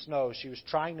in the snow. She was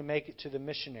trying to make it to the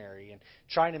missionary and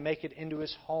trying to make it into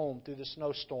his home through the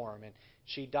snowstorm. And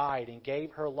she died and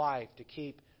gave her life to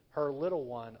keep her little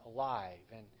one alive.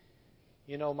 And,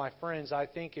 my friends, I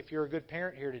think if you're a good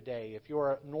parent here today, if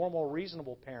you're a normal,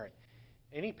 reasonable parent,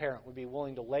 any parent would be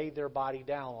willing to lay their body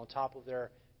down on top of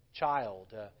their child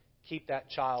to keep that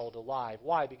child alive.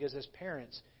 Why? Because as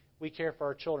parents, we care for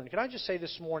our children. Can I just say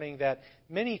this morning that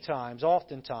many times,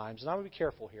 oftentimes, and I'm going to be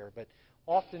careful here, but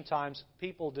oftentimes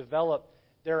people develop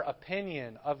their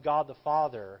opinion of God the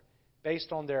Father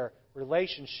based on their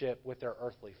relationship with their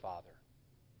earthly father.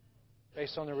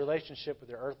 Based on their relationship with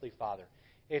their earthly father.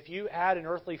 If you had an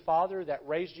earthly father that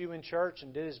raised you in church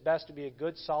and did his best to be a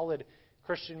good, solid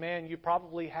Christian man, you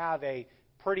probably have a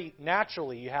pretty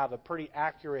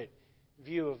accurate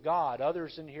view of God.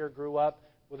 Others in here grew up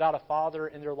without a father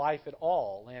in their life at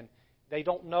all, and they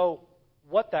don't know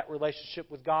what that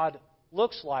relationship with God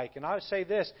looks like. And I would say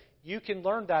this, you can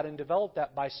learn that and develop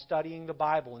that by studying the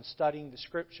Bible and studying the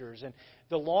Scriptures. And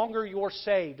the longer you're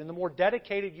saved and the more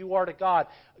dedicated you are to God,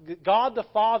 God the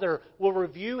Father will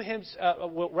reveal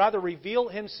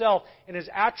Himself and His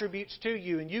attributes to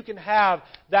you, and you can have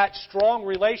that strong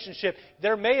relationship.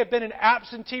 There may have been an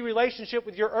absentee relationship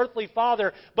with your earthly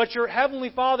father, but your heavenly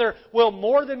Father will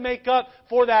more than make up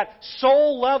for that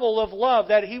soul level of love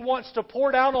that He wants to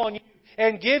pour down on you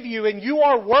and give you, and you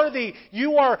are worthy,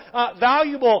 you are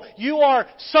valuable, you are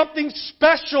something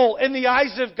special in the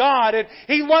eyes of God. And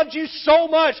He loved you so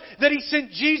much that He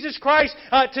sent Jesus Christ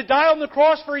to die on the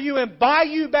cross for you and buy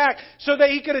you back so that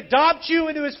He could adopt you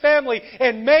into His family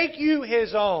and make you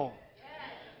His own.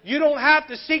 You don't have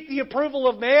to seek the approval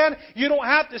of man. You don't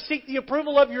have to seek the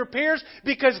approval of your peers,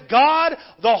 because God,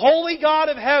 the holy God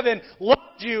of heaven,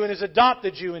 loved you and has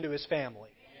adopted you into His family.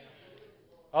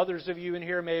 Others of you in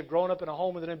here may have grown up in a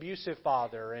home with an abusive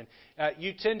father, and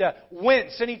you tend to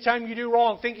wince anytime you do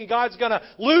wrong, thinking God's going to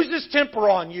lose His temper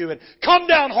on you and come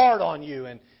down hard on you.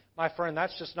 And My friend,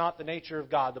 that's just not the nature of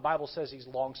God. The Bible says He's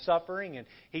long-suffering and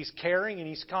He's caring and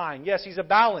He's kind. Yes, He's a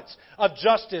balance of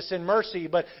justice and mercy,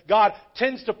 but God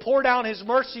tends to pour down His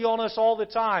mercy on us all the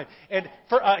time. And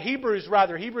for Hebrews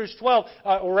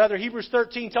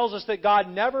 13 tells us that God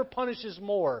never punishes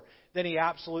more than He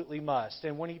absolutely must.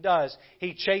 And when He does,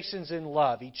 He chastens in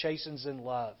love. He chastens in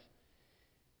love.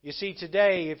 You see,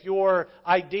 today, if your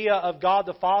idea of God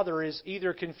the Father is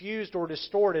either confused or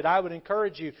distorted, I would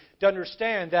encourage you to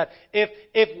understand that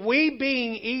if we,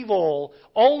 being evil,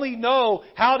 only know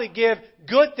how to give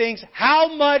good things,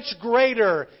 how much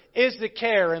greater is the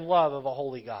care and love of a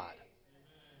holy God?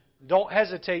 Don't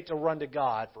hesitate to run to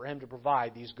God for Him to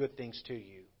provide these good things to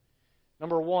you.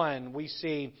 Number 1, we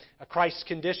see Christ's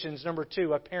conditions. Number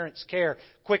 2, a parent's care.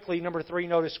 Quickly, number 3,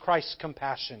 notice Christ's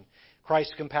compassion.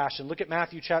 Christ's compassion. Look at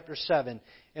Matthew chapter 7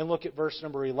 and look at verse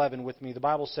number 11 with me. The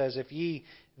Bible says, "If ye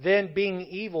then, being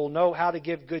evil, know how to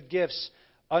give good gifts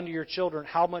unto your children,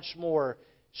 how much more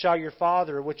shall your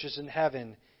Father which is in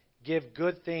heaven give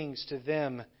good things to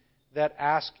them that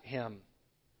ask Him?"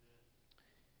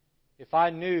 If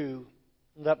I knew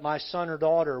that my son or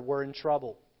daughter were in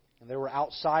trouble and they were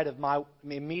outside of my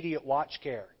immediate watch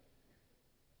care,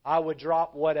 I would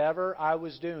drop whatever I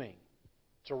was doing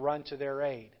to run to their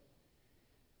aid.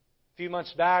 A few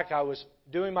months back, I was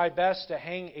doing my best to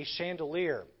hang a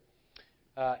chandelier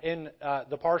in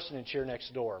the parsonage here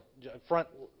next door. Front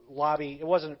lobby. It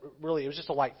was just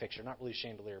a light fixture, not really a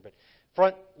chandelier, but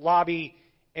front lobby.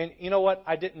 And you know what?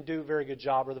 I didn't do a very good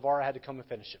job. Brother Varra had to come and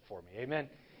finish it for me. Amen.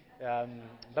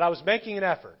 But I was making an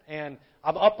effort. And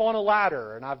I'm up on a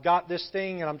ladder, and I've got this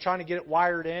thing, and I'm trying to get it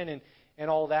wired in and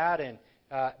all that. And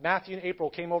Matthew and April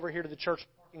came over here to the church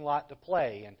parking lot to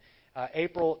play. And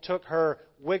April took her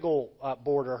wiggle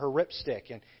board or her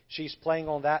ripstick, and she's playing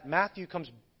on that. Matthew comes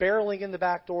barreling in the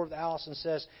back door of the house and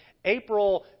says,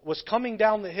 April was coming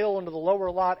down the hill into the lower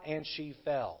lot, and she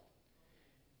fell.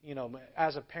 You know,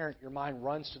 as a parent, your mind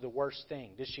runs to the worst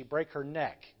thing. Did she break her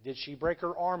neck? Did she break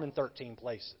her arm in 13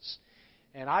 places?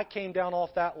 And I came down off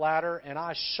that ladder, and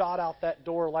I shot out that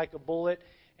door like a bullet.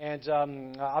 And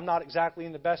I'm not exactly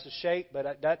in the best of shape,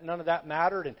 but none of that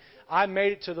mattered. And I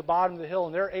made it to the bottom of the hill,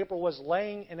 and there April was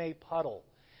laying in a puddle,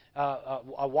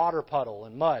 a water puddle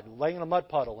and mud, laying in a mud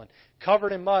puddle and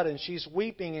covered in mud, and she's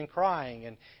weeping and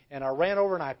crying. And I ran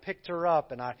over and I picked her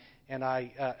up, and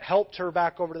I helped her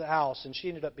back over to the house, and she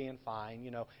ended up being fine. You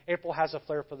know, April has a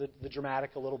flair for the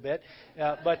dramatic a little bit,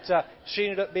 but she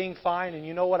ended up being fine. And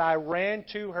you know what? I ran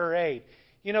to her aid.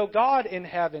 You know, God in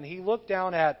heaven, He looked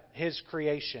down at His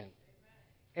creation,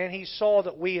 and He saw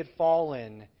that we had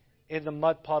fallen in the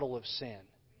mud puddle of sin.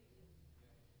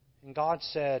 And God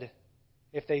said,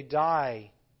 if they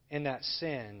die in that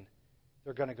sin,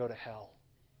 they're going to go to hell.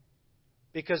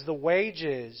 Because the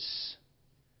wages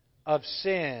of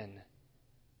sin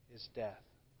is death.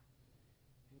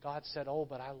 And God said, oh,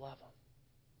 but I love them.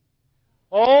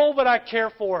 Oh, but I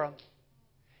care for them.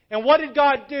 And what did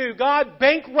God do? God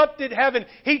bankrupted heaven.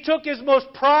 He took His most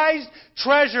prized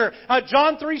treasure.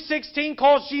 John 3:16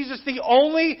 calls Jesus the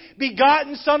only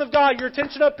begotten Son of God. Your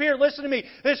attention up here. Listen to me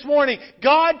this morning.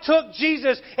 God took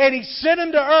Jesus and He sent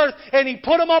Him to earth and He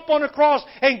put Him up on a cross.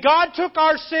 And God took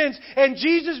our sins and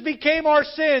Jesus became our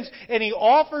sins. And He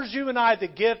offers you and I the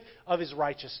gift of His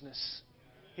righteousness.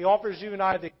 He offers you and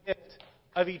I the gift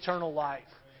of eternal life.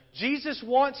 Jesus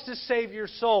wants to save your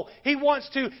soul. He wants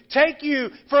to take you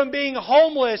from being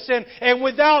homeless and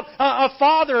without a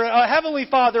Father, a Heavenly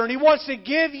Father. And He wants to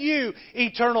give you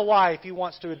eternal life. He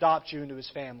wants to adopt you into His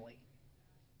family.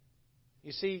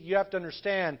 You see, you have to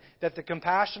understand that the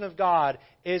compassion of God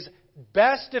is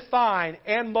best defined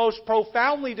and most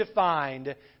profoundly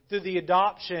defined through the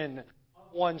adoption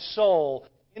of one's soul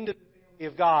into the family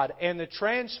of God and the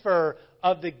transfer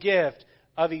of the gift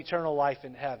of eternal life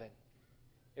in heaven.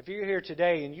 If you're here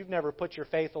today and you've never put your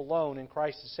faith alone in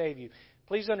Christ to save you,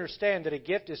 please understand that a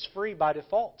gift is free by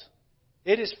default.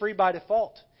 It is free by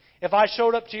default. If I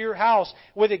showed up to your house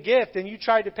with a gift and you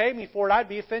tried to pay me for it, I'd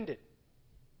be offended.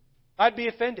 I'd be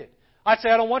offended. I'd say,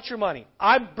 I don't want your money.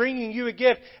 I'm bringing you a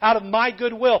gift out of my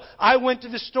goodwill. I went to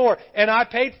the store and I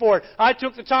paid for it. I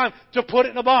took the time to put it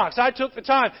in a box. I took the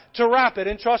time to wrap it.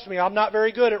 And trust me, I'm not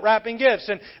very good at wrapping gifts.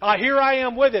 And here I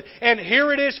am with it. And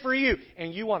here it is for you.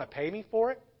 And you want to pay me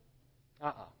for it?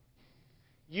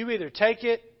 You either take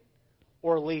it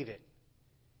or leave it.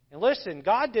 And listen,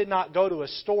 God did not go to a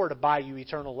store to buy you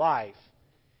eternal life.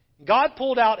 God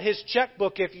pulled out His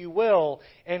checkbook, if you will,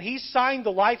 and He signed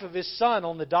the life of His Son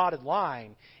on the dotted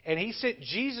line. And He sent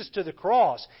Jesus to the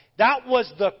cross. That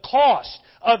was the cost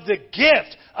of the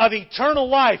gift of eternal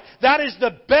life. That is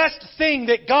the best thing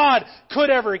that God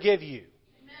could ever give you.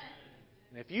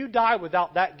 And if you die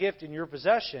without that gift in your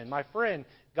possession, my friend,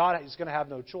 God is going to have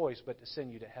no choice but to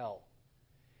send you to hell.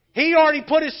 He already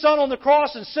put His Son on the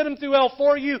cross and sent Him through hell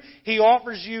for you. He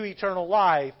offers you eternal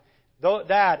life. Though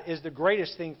that is the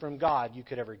greatest thing from God you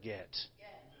could ever get.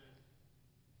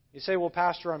 You say, well,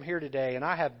 Pastor, I'm here today, and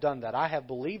I have done that. I have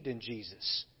believed in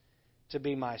Jesus to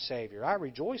be my Savior. I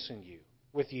rejoice in you,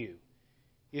 with you.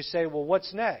 You say, well,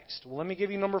 what's next? Well, let me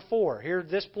give you number 4. Here,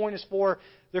 this point is for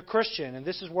the Christian, and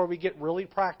this is where we get really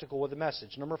practical with the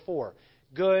message. Number 4,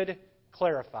 good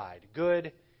clarified.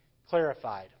 Good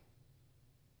clarified.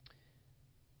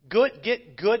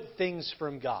 Get good things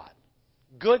from God.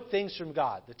 Good things from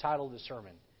God, the title of the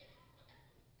sermon.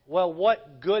 Well,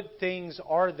 what good things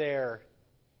are there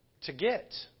to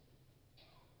get?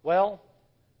 Well,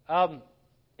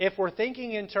 if we're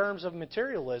thinking in terms of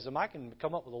materialism, I can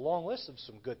come up with a long list of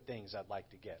some good things I'd like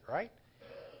to get, right?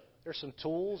 There's some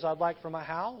tools I'd like for my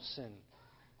house,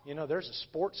 and, there's a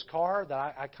sports car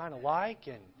that I kind of like,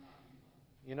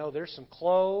 and, there's some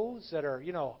clothes that are,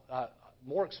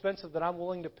 more expensive than I'm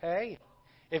willing to pay.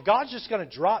 If God's just going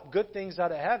to drop good things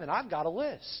out of heaven, I've got a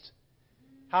list.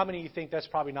 How many of you think that's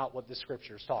probably not what this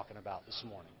Scripture is talking about this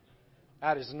morning?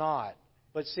 That is not.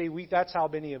 But see, that's how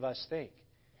many of us think.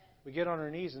 We get on our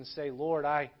knees and say, Lord,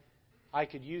 I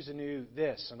could use a new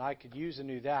this, and I could use a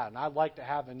new that, and I'd like to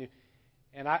have a new...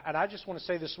 And I just want to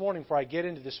say this morning, before I get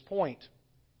into this point,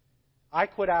 I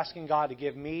quit asking God to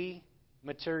give me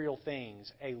material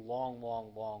things a long,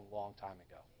 long, long, long time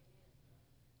ago.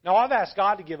 Now, I've asked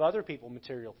God to give other people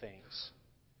material things.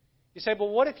 You say, but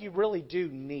what if you really do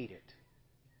need it?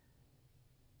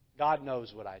 God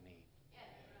knows what I need.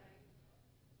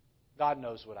 God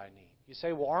knows what I need. You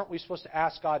say, well, aren't we supposed to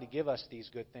ask God to give us these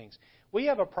good things? We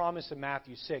have a promise in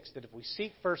Matthew 6 that if we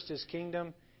seek first His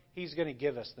kingdom, He's going to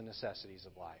give us the necessities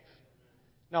of life.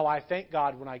 No, I thank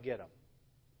God when I get them.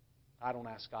 I don't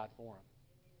ask God for them.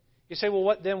 You say, well,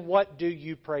 what do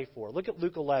you pray for? Look at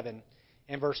Luke 11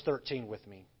 and verse 13 with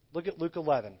me. Look at Luke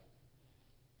 11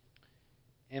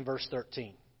 and verse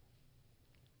 13.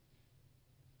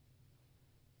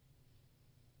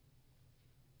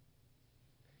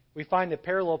 We find a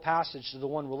parallel passage to the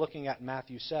one we're looking at in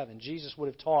Matthew 7. Jesus would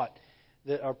have taught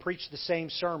or preached the same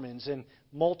sermons in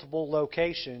multiple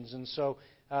locations, and so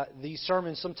these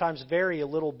sermons sometimes vary a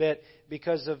little bit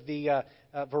because of the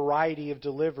variety of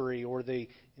delivery or the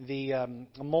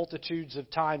multitudes of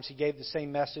times He gave the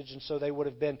same message, and so they would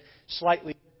have been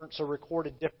slightly different, so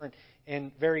recorded different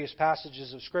in various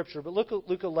passages of Scripture. But look at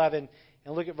Luke 11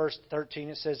 and look at verse 13.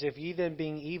 It says, if ye then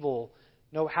being evil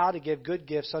know how to give good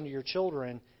gifts unto your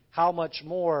children, how much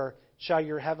more shall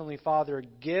your heavenly Father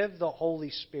give the Holy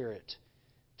Spirit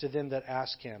to them that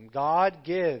ask Him? God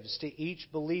gives to each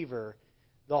believer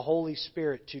the Holy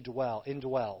Spirit to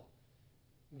indwell.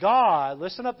 God,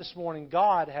 listen up this morning,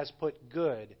 God has put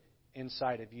good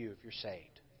inside of you if you're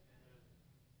saved.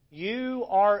 You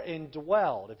are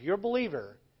indwelled. If you're a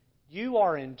believer, you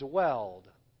are indwelled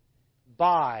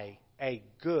by a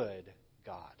good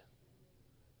God.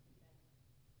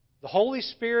 The Holy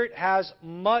Spirit has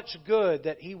much good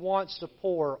that He wants to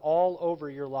pour all over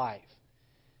your life.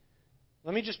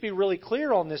 Let me just be really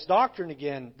clear on this doctrine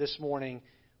again this morning.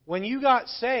 When you got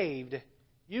saved,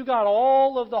 you got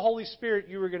all of the Holy Spirit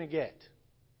you were going to get.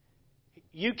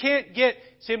 You can't get...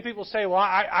 Some people say, well,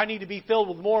 I need to be filled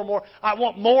with more and more. I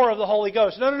want more of the Holy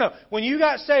Ghost. No. When you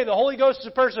got saved, the Holy Ghost is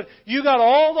a person. You got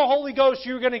all the Holy Ghost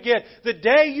you were going to get the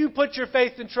day you put your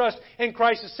faith and trust in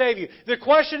Christ to save you. The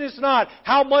question is not,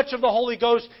 how much of the Holy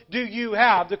Ghost do you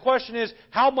have? The question is,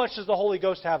 how much does the Holy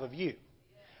Ghost have of you?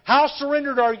 How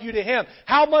surrendered are you to Him?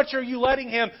 How much are you letting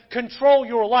Him control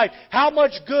your life? How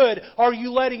much good are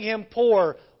you letting Him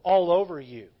pour all over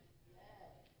you?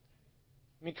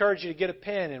 I encourage you to get a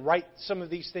pen and write some of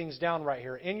these things down right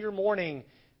here. In your morning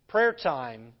prayer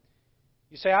time,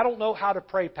 you say, I don't know how to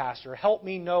pray, Pastor. Help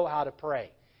me know how to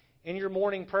pray. In your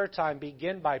morning prayer time,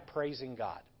 begin by praising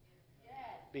God.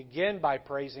 Begin by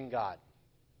praising God.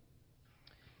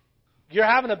 You're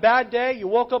having a bad day. You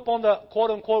woke up on the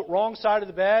quote-unquote wrong side of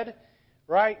the bed,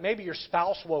 right? Maybe your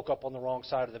spouse woke up on the wrong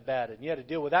side of the bed and you had to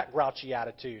deal with that grouchy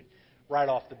attitude right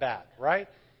off the bat, right?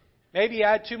 Maybe you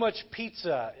had too much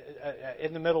pizza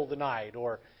in the middle of the night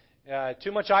or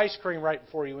too much ice cream right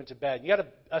before you went to bed. You had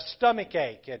a stomach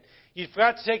ache and you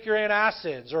forgot to take your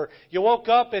antacids, or you woke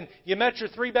up and you met your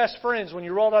 3 best friends when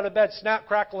you rolled out of bed, snap,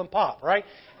 crackle, and pop, right?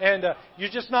 And you're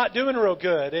just not doing real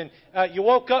good. And you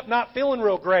woke up not feeling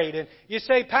real great. And you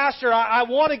say, Pastor, I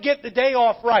want to get the day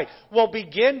off right. Well,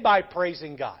 begin by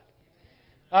praising God.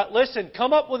 Listen,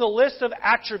 come up with a list of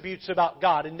attributes about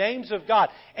God and names of God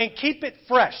and keep it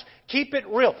fresh. Keep it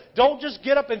real. Don't just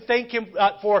get up and thank Him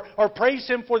for or praise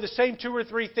Him for the same 2 or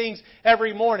 3 things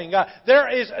every morning. There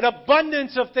is an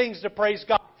abundance of things to praise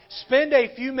God. Spend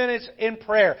a few minutes in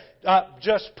prayer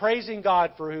just praising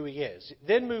God for who He is.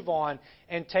 Then move on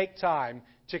and take time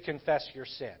to confess your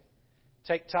sin.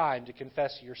 Take time to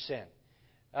confess your sin.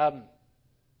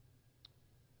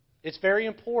 It's very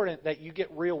important that you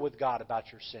get real with God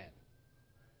about your sin.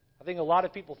 I think a lot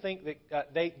of people think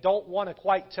that they don't want to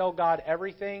quite tell God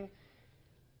everything.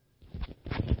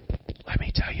 Let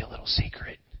me tell you a little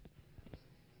secret.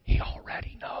 He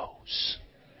already knows.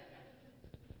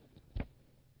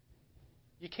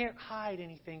 You can't hide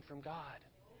anything from God.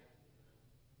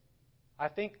 I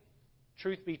think,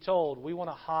 truth be told, we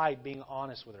want to hide being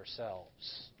honest with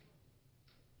ourselves.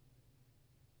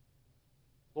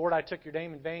 Lord, I took your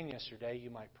name in vain yesterday, you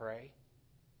might pray.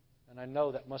 And I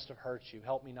know that must have hurt you.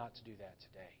 Help me not to do that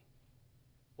today.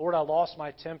 Lord, I lost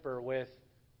my temper with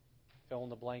fill in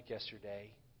the blank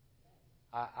yesterday.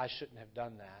 I shouldn't have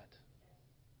done that.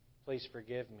 Please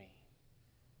forgive me.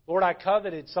 Lord, I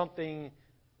coveted something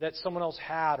that someone else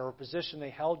had or a position they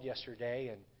held yesterday,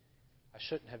 and I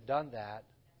shouldn't have done that.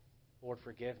 Lord,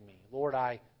 forgive me. Lord,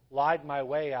 I lied my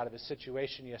way out of a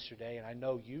situation yesterday, and I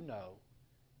know you know.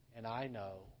 And I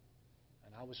know,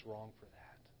 and I was wrong for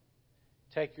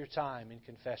that. Take your time and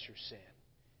confess your sin.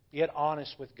 Get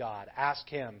honest with God. Ask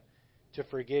Him to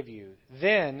forgive you.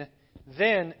 Then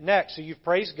next, so you've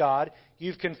praised God,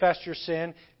 you've confessed your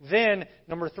sin. Then,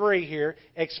 number 3 here,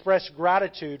 express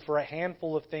gratitude for a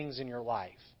handful of things in your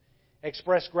life.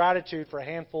 Express gratitude for a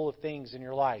handful of things in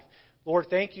your life. Lord,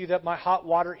 thank you that my hot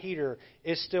water heater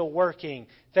is still working.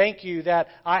 Thank you that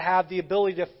I have the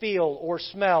ability to feel or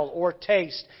smell or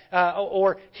taste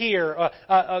or hear,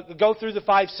 go through the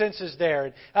 5 senses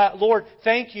there. Lord,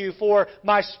 thank you for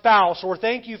my spouse, or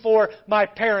thank you for my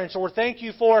parents, or thank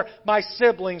you for my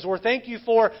siblings, or thank you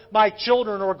for my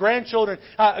children or grandchildren.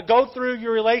 Go through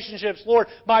your relationships. Lord,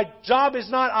 my job is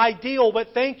not ideal, but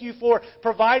thank you for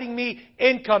providing me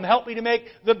income. Help me to make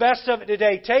the best of it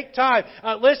today. Take time.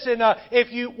 Listen,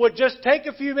 if you would just take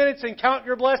a few minutes and count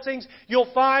your blessings,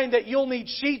 you'll find that you'll need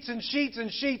sheets and sheets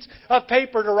and sheets of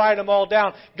paper to write them all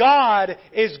down. God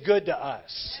is good to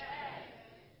us.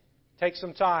 Take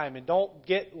some time and don't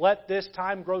let this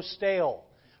time grow stale.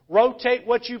 Rotate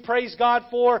what you praise God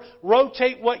for.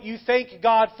 Rotate what you thank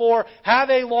God for. Have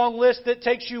a long list that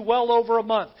takes you well over a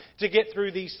month to get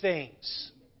through these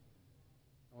things.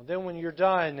 Well, then when you're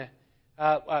done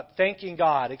thanking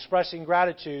God, expressing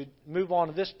gratitude, move on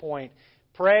to this point.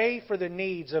 Pray for the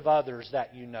needs of others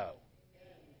that you know.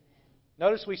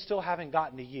 Notice we still haven't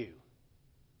gotten to you.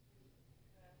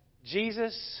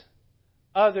 Jesus,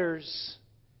 others,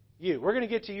 you. We're going to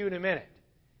get to you in a minute.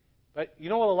 But you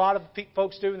know what a lot of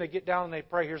folks do when they get down and they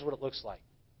pray? Here's what it looks like.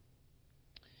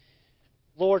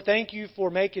 Lord, thank you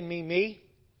for making me me.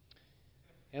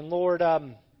 And Lord,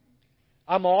 I'm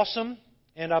awesome.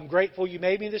 And I'm grateful you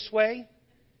made me this way.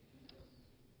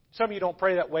 Some of you don't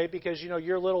pray that way because,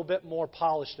 you're a little bit more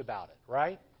polished about it,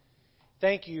 right?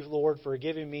 Thank you, Lord, for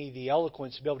giving me the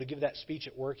eloquence to be able to give that speech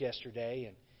at work yesterday.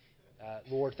 And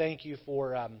Lord, thank you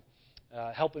for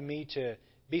helping me to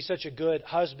be such a good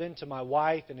husband to my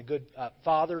wife and a good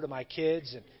father to my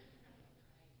kids. And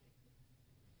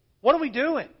what are we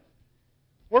doing?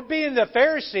 We're being the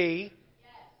Pharisee,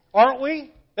 aren't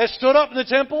we? That stood up in the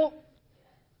temple.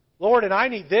 Lord, and I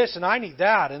need this and I need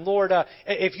that. And Lord,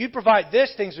 if you provide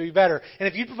this, things will be better. And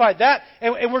if you provide that,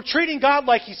 and we're treating God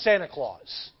like He's Santa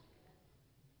Claus.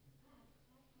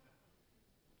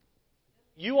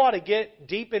 You ought to get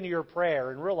deep into your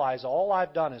prayer and realize all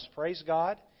I've done is praise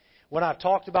God. When I've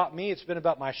talked about me, it's been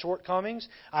about my shortcomings.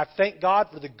 I've thanked God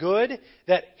for the good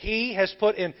that He has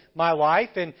put in my life,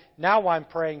 and now I'm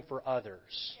praying for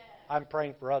others. I'm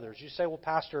praying for others. You say, well,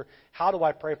 Pastor, how do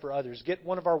I pray for others? Get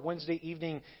one of our Wednesday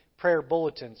evening prayer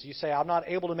bulletins. You say, I'm not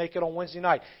able to make it on Wednesday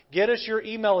night. Get us your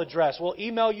email address. We'll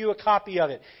email you a copy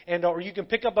of it. Or you can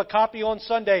pick up a copy on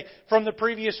Sunday from the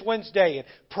previous Wednesday. And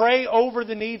pray over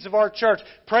the needs of our church.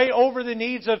 Pray over the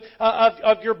needs of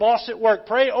your boss at work.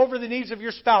 Pray over the needs of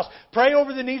your spouse. Pray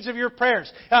over the needs of your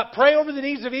parents. Pray over the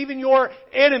needs of even your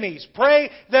enemies. Pray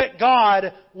that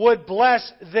God would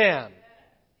bless them.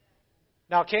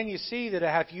 Now, can you see that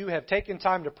if you have taken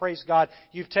time to praise God,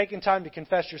 you've taken time to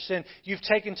confess your sin, you've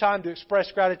taken time to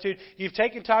express gratitude, you've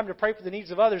taken time to pray for the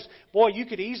needs of others, boy, you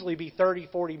could easily be 30,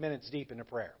 40 minutes deep into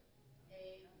prayer.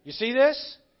 You see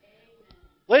this?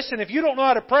 Listen, if you don't know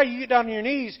how to pray, you get down on your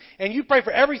knees and you pray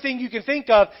for everything you can think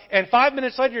of, and 5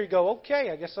 minutes later you go, okay,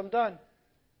 I guess I'm done.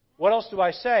 What else do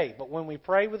I say? But when we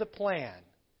pray with a plan,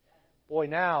 boy,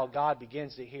 now God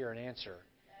begins to hear and answer.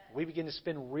 We begin to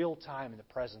spend real time in the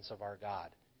presence of our God.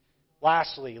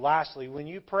 Lastly, when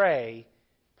you pray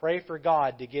for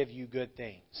God to give you good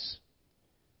things.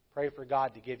 Pray for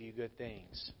God to give you good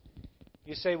things.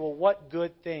 You say, well, what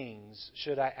good things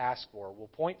should I ask for? Well,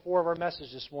 point 4 of our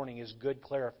message this morning is good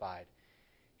clarified.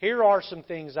 Here are some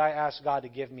things I ask God to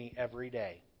give me every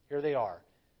day. Here they are.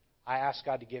 I ask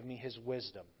God to give me His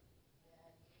wisdom.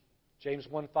 James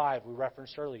 1:5 we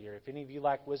referenced earlier. If any of you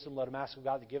lack wisdom, let him ask of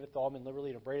God to give it to all men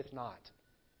liberally and upbraideth not.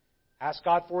 Ask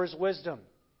God for His wisdom,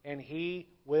 and He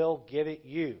will give it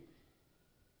you.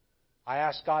 I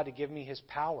ask God to give me His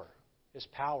power. His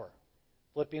power.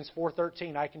 Philippians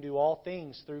 4:13, I can do all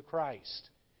things through Christ,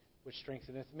 which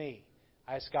strengtheneth me.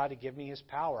 I ask God to give me His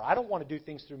power. I don't want to do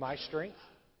things through my strength.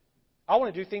 I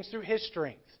want to do things through His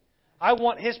strength. I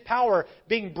want His power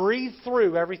being breathed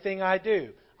through everything I do.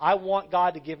 I want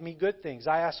God to give me good things.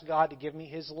 I ask God to give me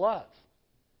His love.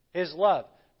 His love.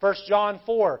 1 John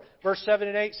 4, verse 7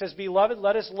 and 8 says, Beloved,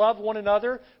 let us love one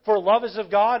another, for love is of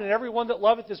God, and everyone that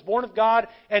loveth is born of God,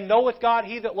 and knoweth God.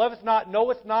 He that loveth not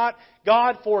knoweth not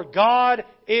God, for God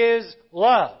is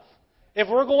love. If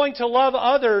we're going to love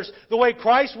others the way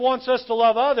Christ wants us to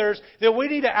love others, then we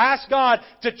need to ask God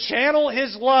to channel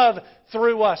His love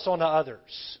through us onto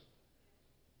others.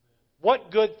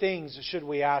 What good things should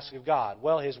we ask of God?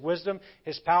 Well, His wisdom,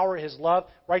 His power, His love.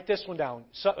 Write this one down.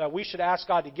 We should ask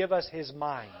God to give us His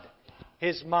mind.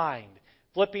 His mind.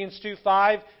 Philippians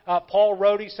 2:5, Paul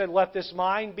wrote, he said, Let this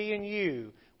mind be in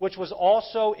you, which was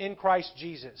also in Christ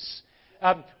Jesus.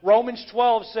 Romans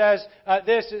 12 says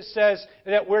this. It says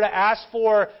that we're to ask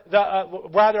for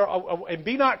and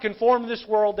be not conformed to this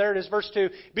world. There it is, verse 2.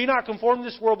 Be not conformed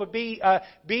to this world, but be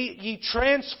ye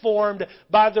transformed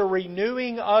by the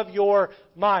renewing of your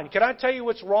mind. Can I tell you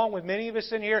what's wrong with many of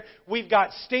us in here? We've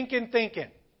got stinking thinking.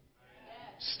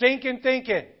 Stinking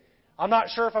thinking. I'm not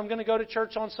sure if I'm going to go to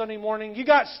church on Sunday morning. You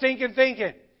got stinking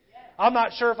thinking. I'm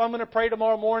not sure if I'm going to pray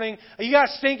tomorrow morning. You got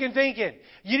stinking thinking.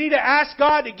 You need to ask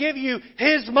God to give you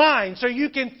His mind so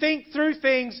you can think through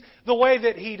things the way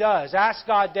that He does. Ask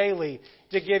God daily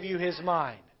to give you His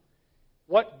mind.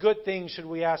 What good things should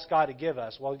we ask God to give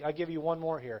us? Well, I'll give you one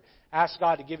more here. Ask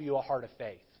God to give you a heart of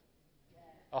faith.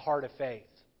 A heart of faith.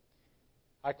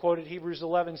 I quoted Hebrews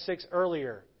 11:6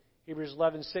 earlier. Hebrews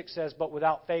 11:6 says, But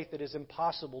without faith it is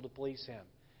impossible to please Him.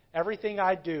 Everything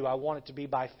I do, I want it to be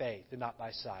by faith and not by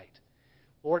sight.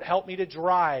 Lord, help me to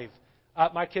drive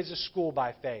my kids to school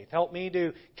by faith. Help me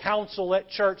to counsel at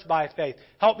church by faith.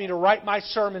 Help me to write my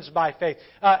sermons by faith.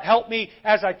 Help me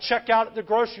as I check out at the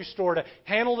grocery store to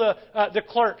handle the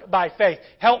clerk by faith.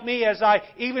 Help me as I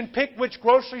even pick which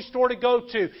grocery store to go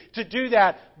to do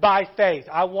that by faith.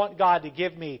 I want God to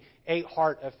give me a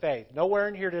heart of faith. Nowhere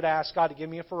in here did I ask God to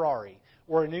give me a Ferrari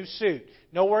or a new suit.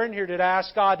 Nowhere in here did I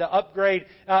ask God to upgrade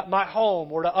my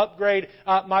home or to upgrade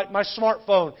my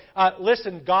smartphone.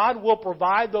 Listen, God will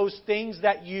provide those things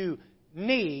that you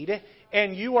need,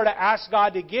 and you are to ask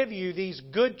God to give you these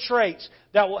good traits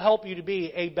that will help you to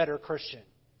be a better Christian.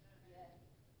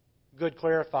 Good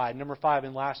clarified. Number 5,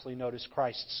 and lastly, notice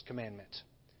Christ's commandment.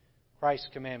 Christ's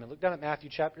commandment. Look down at Matthew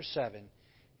chapter 7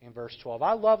 and verse 12.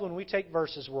 I love when we take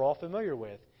verses we're all familiar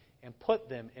with and put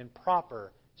them in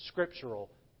proper scriptural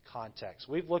context.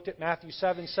 We've looked at Matthew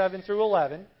 7 through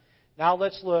 11. Now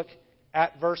let's look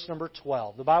at verse number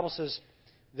 12. The Bible says,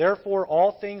 Therefore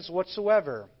all things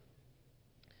whatsoever...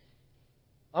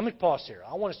 Let me pause here.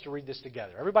 I want us to read this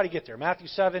together. Everybody get there. Matthew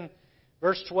 7,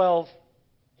 verse 12.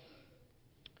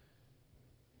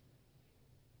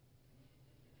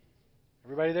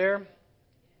 Everybody there?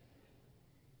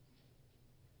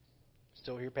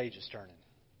 Still hear pages turning.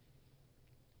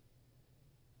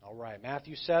 All right,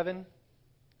 Matthew 7,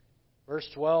 verse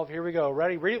 12. Here we go.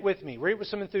 Ready? Read it with me. Read it with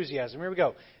some enthusiasm. Here we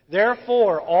go.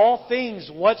 Therefore, all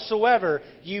things whatsoever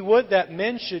ye would that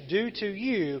men should do to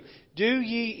you, do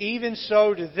ye even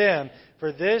so to them.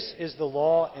 For this is the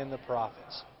law and the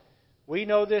prophets. We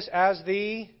know this as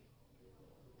the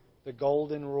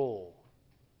golden rule.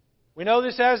 We know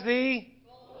this as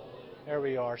there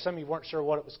we are. Some of you weren't sure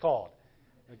what it was called.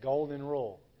 The golden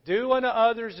rule. Do unto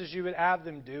others as you would have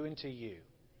them do unto you.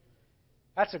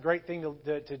 That's a great thing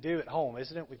to do at home,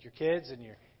 isn't it? With your kids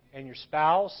and your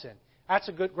spouse. And that's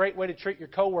a great way to treat your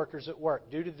coworkers at work.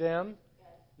 Do to them,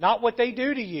 not what they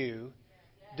do to you.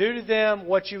 Do to them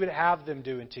what you would have them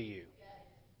do unto you.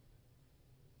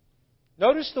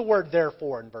 Notice the word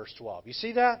therefore in verse 12. You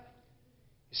see that?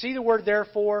 You see the word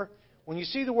therefore? When you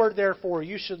see the word therefore,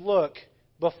 you should look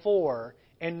before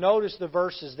and notice the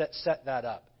verses that set that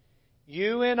up.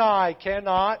 You and I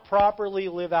cannot properly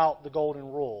live out the golden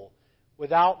rule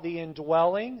without the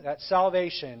indwelling, that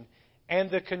salvation, and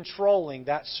the controlling,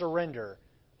 that surrender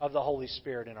of the Holy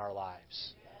Spirit in our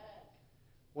lives.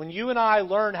 When you and I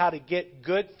learn how to get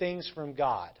good things from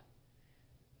God,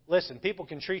 listen, people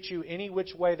can treat you any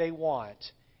which way they want,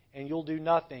 and you'll do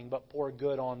nothing but pour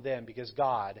good on them because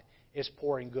God is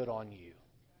pouring good on you.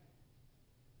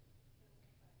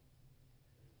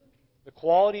 The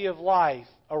quality of life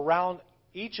around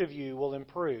each of you will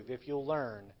improve if you'll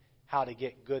learn how to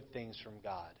get good things from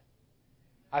God.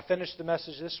 I finished the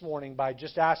message this morning by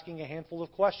just asking a handful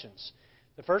of questions.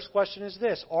 The first question is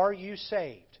this: are you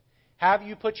saved? Have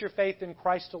you put your faith in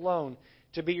Christ alone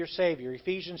to be your Savior?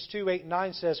 Ephesians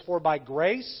 2:8-9 says, "For by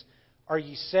grace are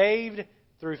ye saved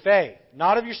through faith,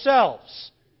 not of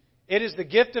yourselves. It is the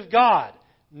gift of God,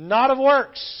 not of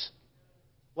works,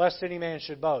 lest any man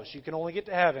should boast." You can only get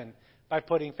to heaven by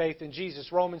putting faith in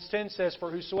Jesus. Romans 10 says,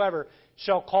 "For whosoever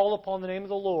shall call upon the name of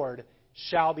the Lord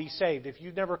shall be saved." If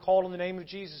you've never called on the name of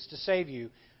Jesus to save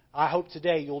you, I hope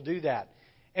today you'll do that.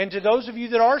 And to those of you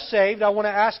that are saved, I want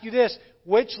to ask you this: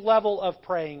 which level of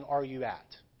praying are you at?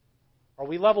 Are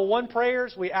we level 1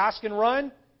 prayers? We ask and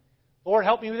run? Lord,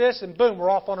 help me with this, and boom, we're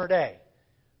off on our day.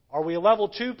 Are we a level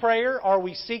 2 prayer? Are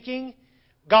we seeking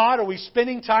God? Are we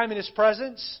spending time in His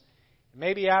presence?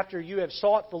 Maybe after you have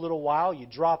sought for a little while, you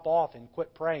drop off and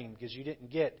quit praying because you didn't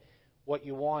get what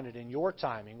you wanted in your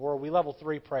timing. Or are we level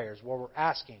 3 prayers where we're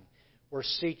asking, we're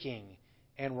seeking,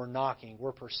 and we're knocking,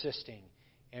 we're persisting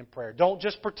in prayer? Don't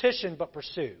just petition, but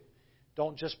pursue.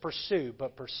 Don't just pursue,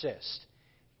 but persist.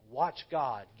 Watch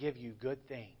God give you good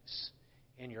things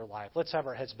in your life. Let's have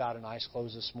our heads bowed and eyes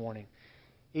closed this morning.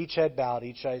 Each head bowed,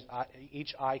 each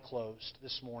eye closed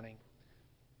this morning.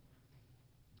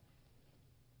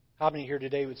 How many here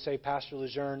today would say, "Pastor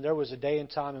Lejeune, there was a day and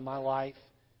time in my life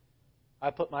I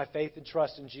put my faith and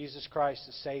trust in Jesus Christ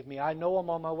to save me. I know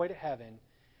I'm on my way to heaven,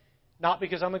 not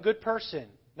because I'm a good person,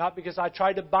 not because I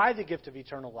tried to buy the gift of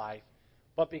eternal life,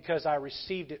 but because I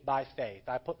received it by faith.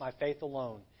 I put my faith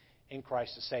alone in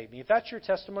Christ to save me." If that's your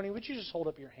testimony, would you just hold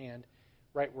up your hand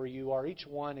right where you are? Each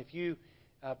one, if you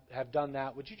have done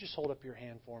that, would you just hold up your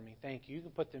hand for me? Thank you. You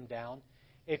can put them down.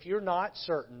 If you're not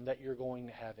certain that you're going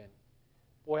to heaven,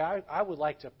 boy, I would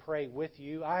like to pray with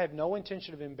you. I have no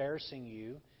intention of embarrassing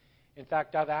you. In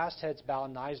fact, I've asked heads bowed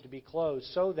and eyes to be closed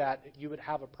so that you would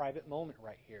have a private moment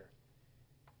right here.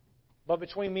 But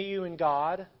between me, you, and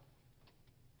God,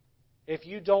 if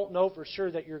you don't know for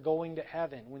sure that you're going to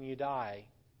heaven when you die,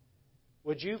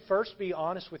 would you first be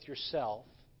honest with yourself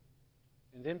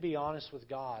and then be honest with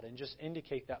God and just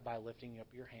indicate that by lifting up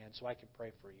your hand so I can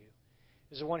pray for you?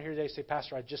 Is there one here today say,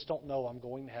 "Pastor, I just don't know I'm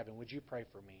going to heaven. Would you pray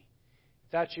for me?"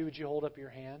 If that's you, would you hold up your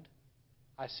hand?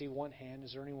 I see one hand.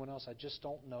 Is there anyone else? "I just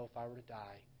don't know if I were to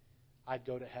die, I'd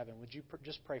go to heaven." Would you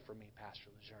just pray for me, Pastor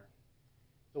Lejeune?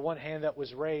 The one hand that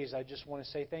was raised, I just want to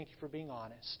say thank you for being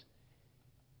honest.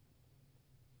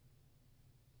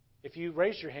 If you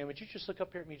raised your hand, would you just look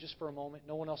up here at me just for a moment?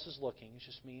 No one else is looking. It's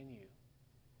just me and you.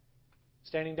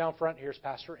 Standing down front here is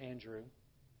Pastor Andrew.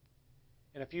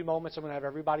 In a few moments, I'm going to have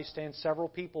everybody stand. Several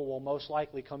people will most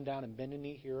likely come down and bend a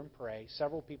knee here and pray.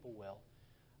 Several people will.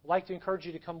 I'd like to encourage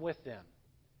you to come with them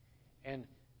and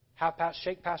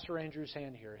shake Pastor Andrew's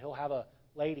hand here. He'll have a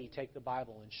lady take the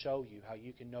Bible and show you how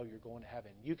you can know you're going to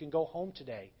heaven. You can go home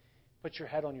today, put your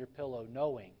head on your pillow,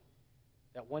 knowing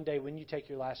that one day when you take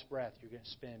your last breath, you're going to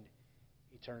spend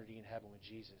eternity in heaven with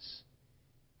Jesus.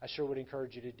 I sure would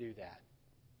encourage you to do that.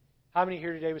 How many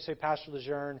here today would say, "Pastor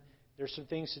Lejeune, there's some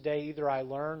things today either I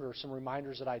learned or some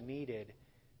reminders that I needed.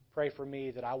 Pray for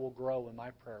me that I will grow in my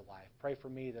prayer life. Pray for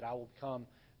me that I will become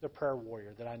the prayer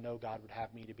warrior that I know God would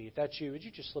have me to be." If that's you, would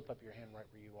you just slip up your hand right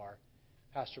where you are?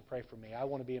 "Pastor, pray for me. I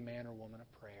want to be a man or woman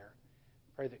of prayer.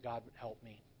 Pray that God would help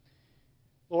me."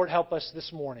 Lord, help us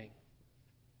this morning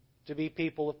to be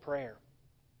people of prayer.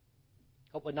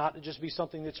 Help it not to just be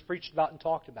something that's preached about and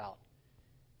talked about,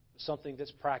 but something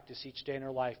that's practiced each day in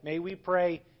our life. May we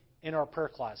pray in our prayer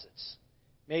closets.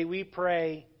 May we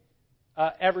pray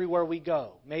everywhere we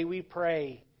go. May we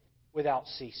pray without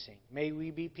ceasing. May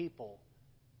we be people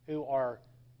who are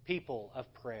people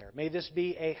of prayer. May this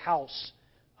be a house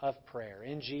of prayer.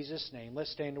 In Jesus' name,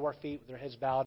 let's stand to our feet with our heads bowed.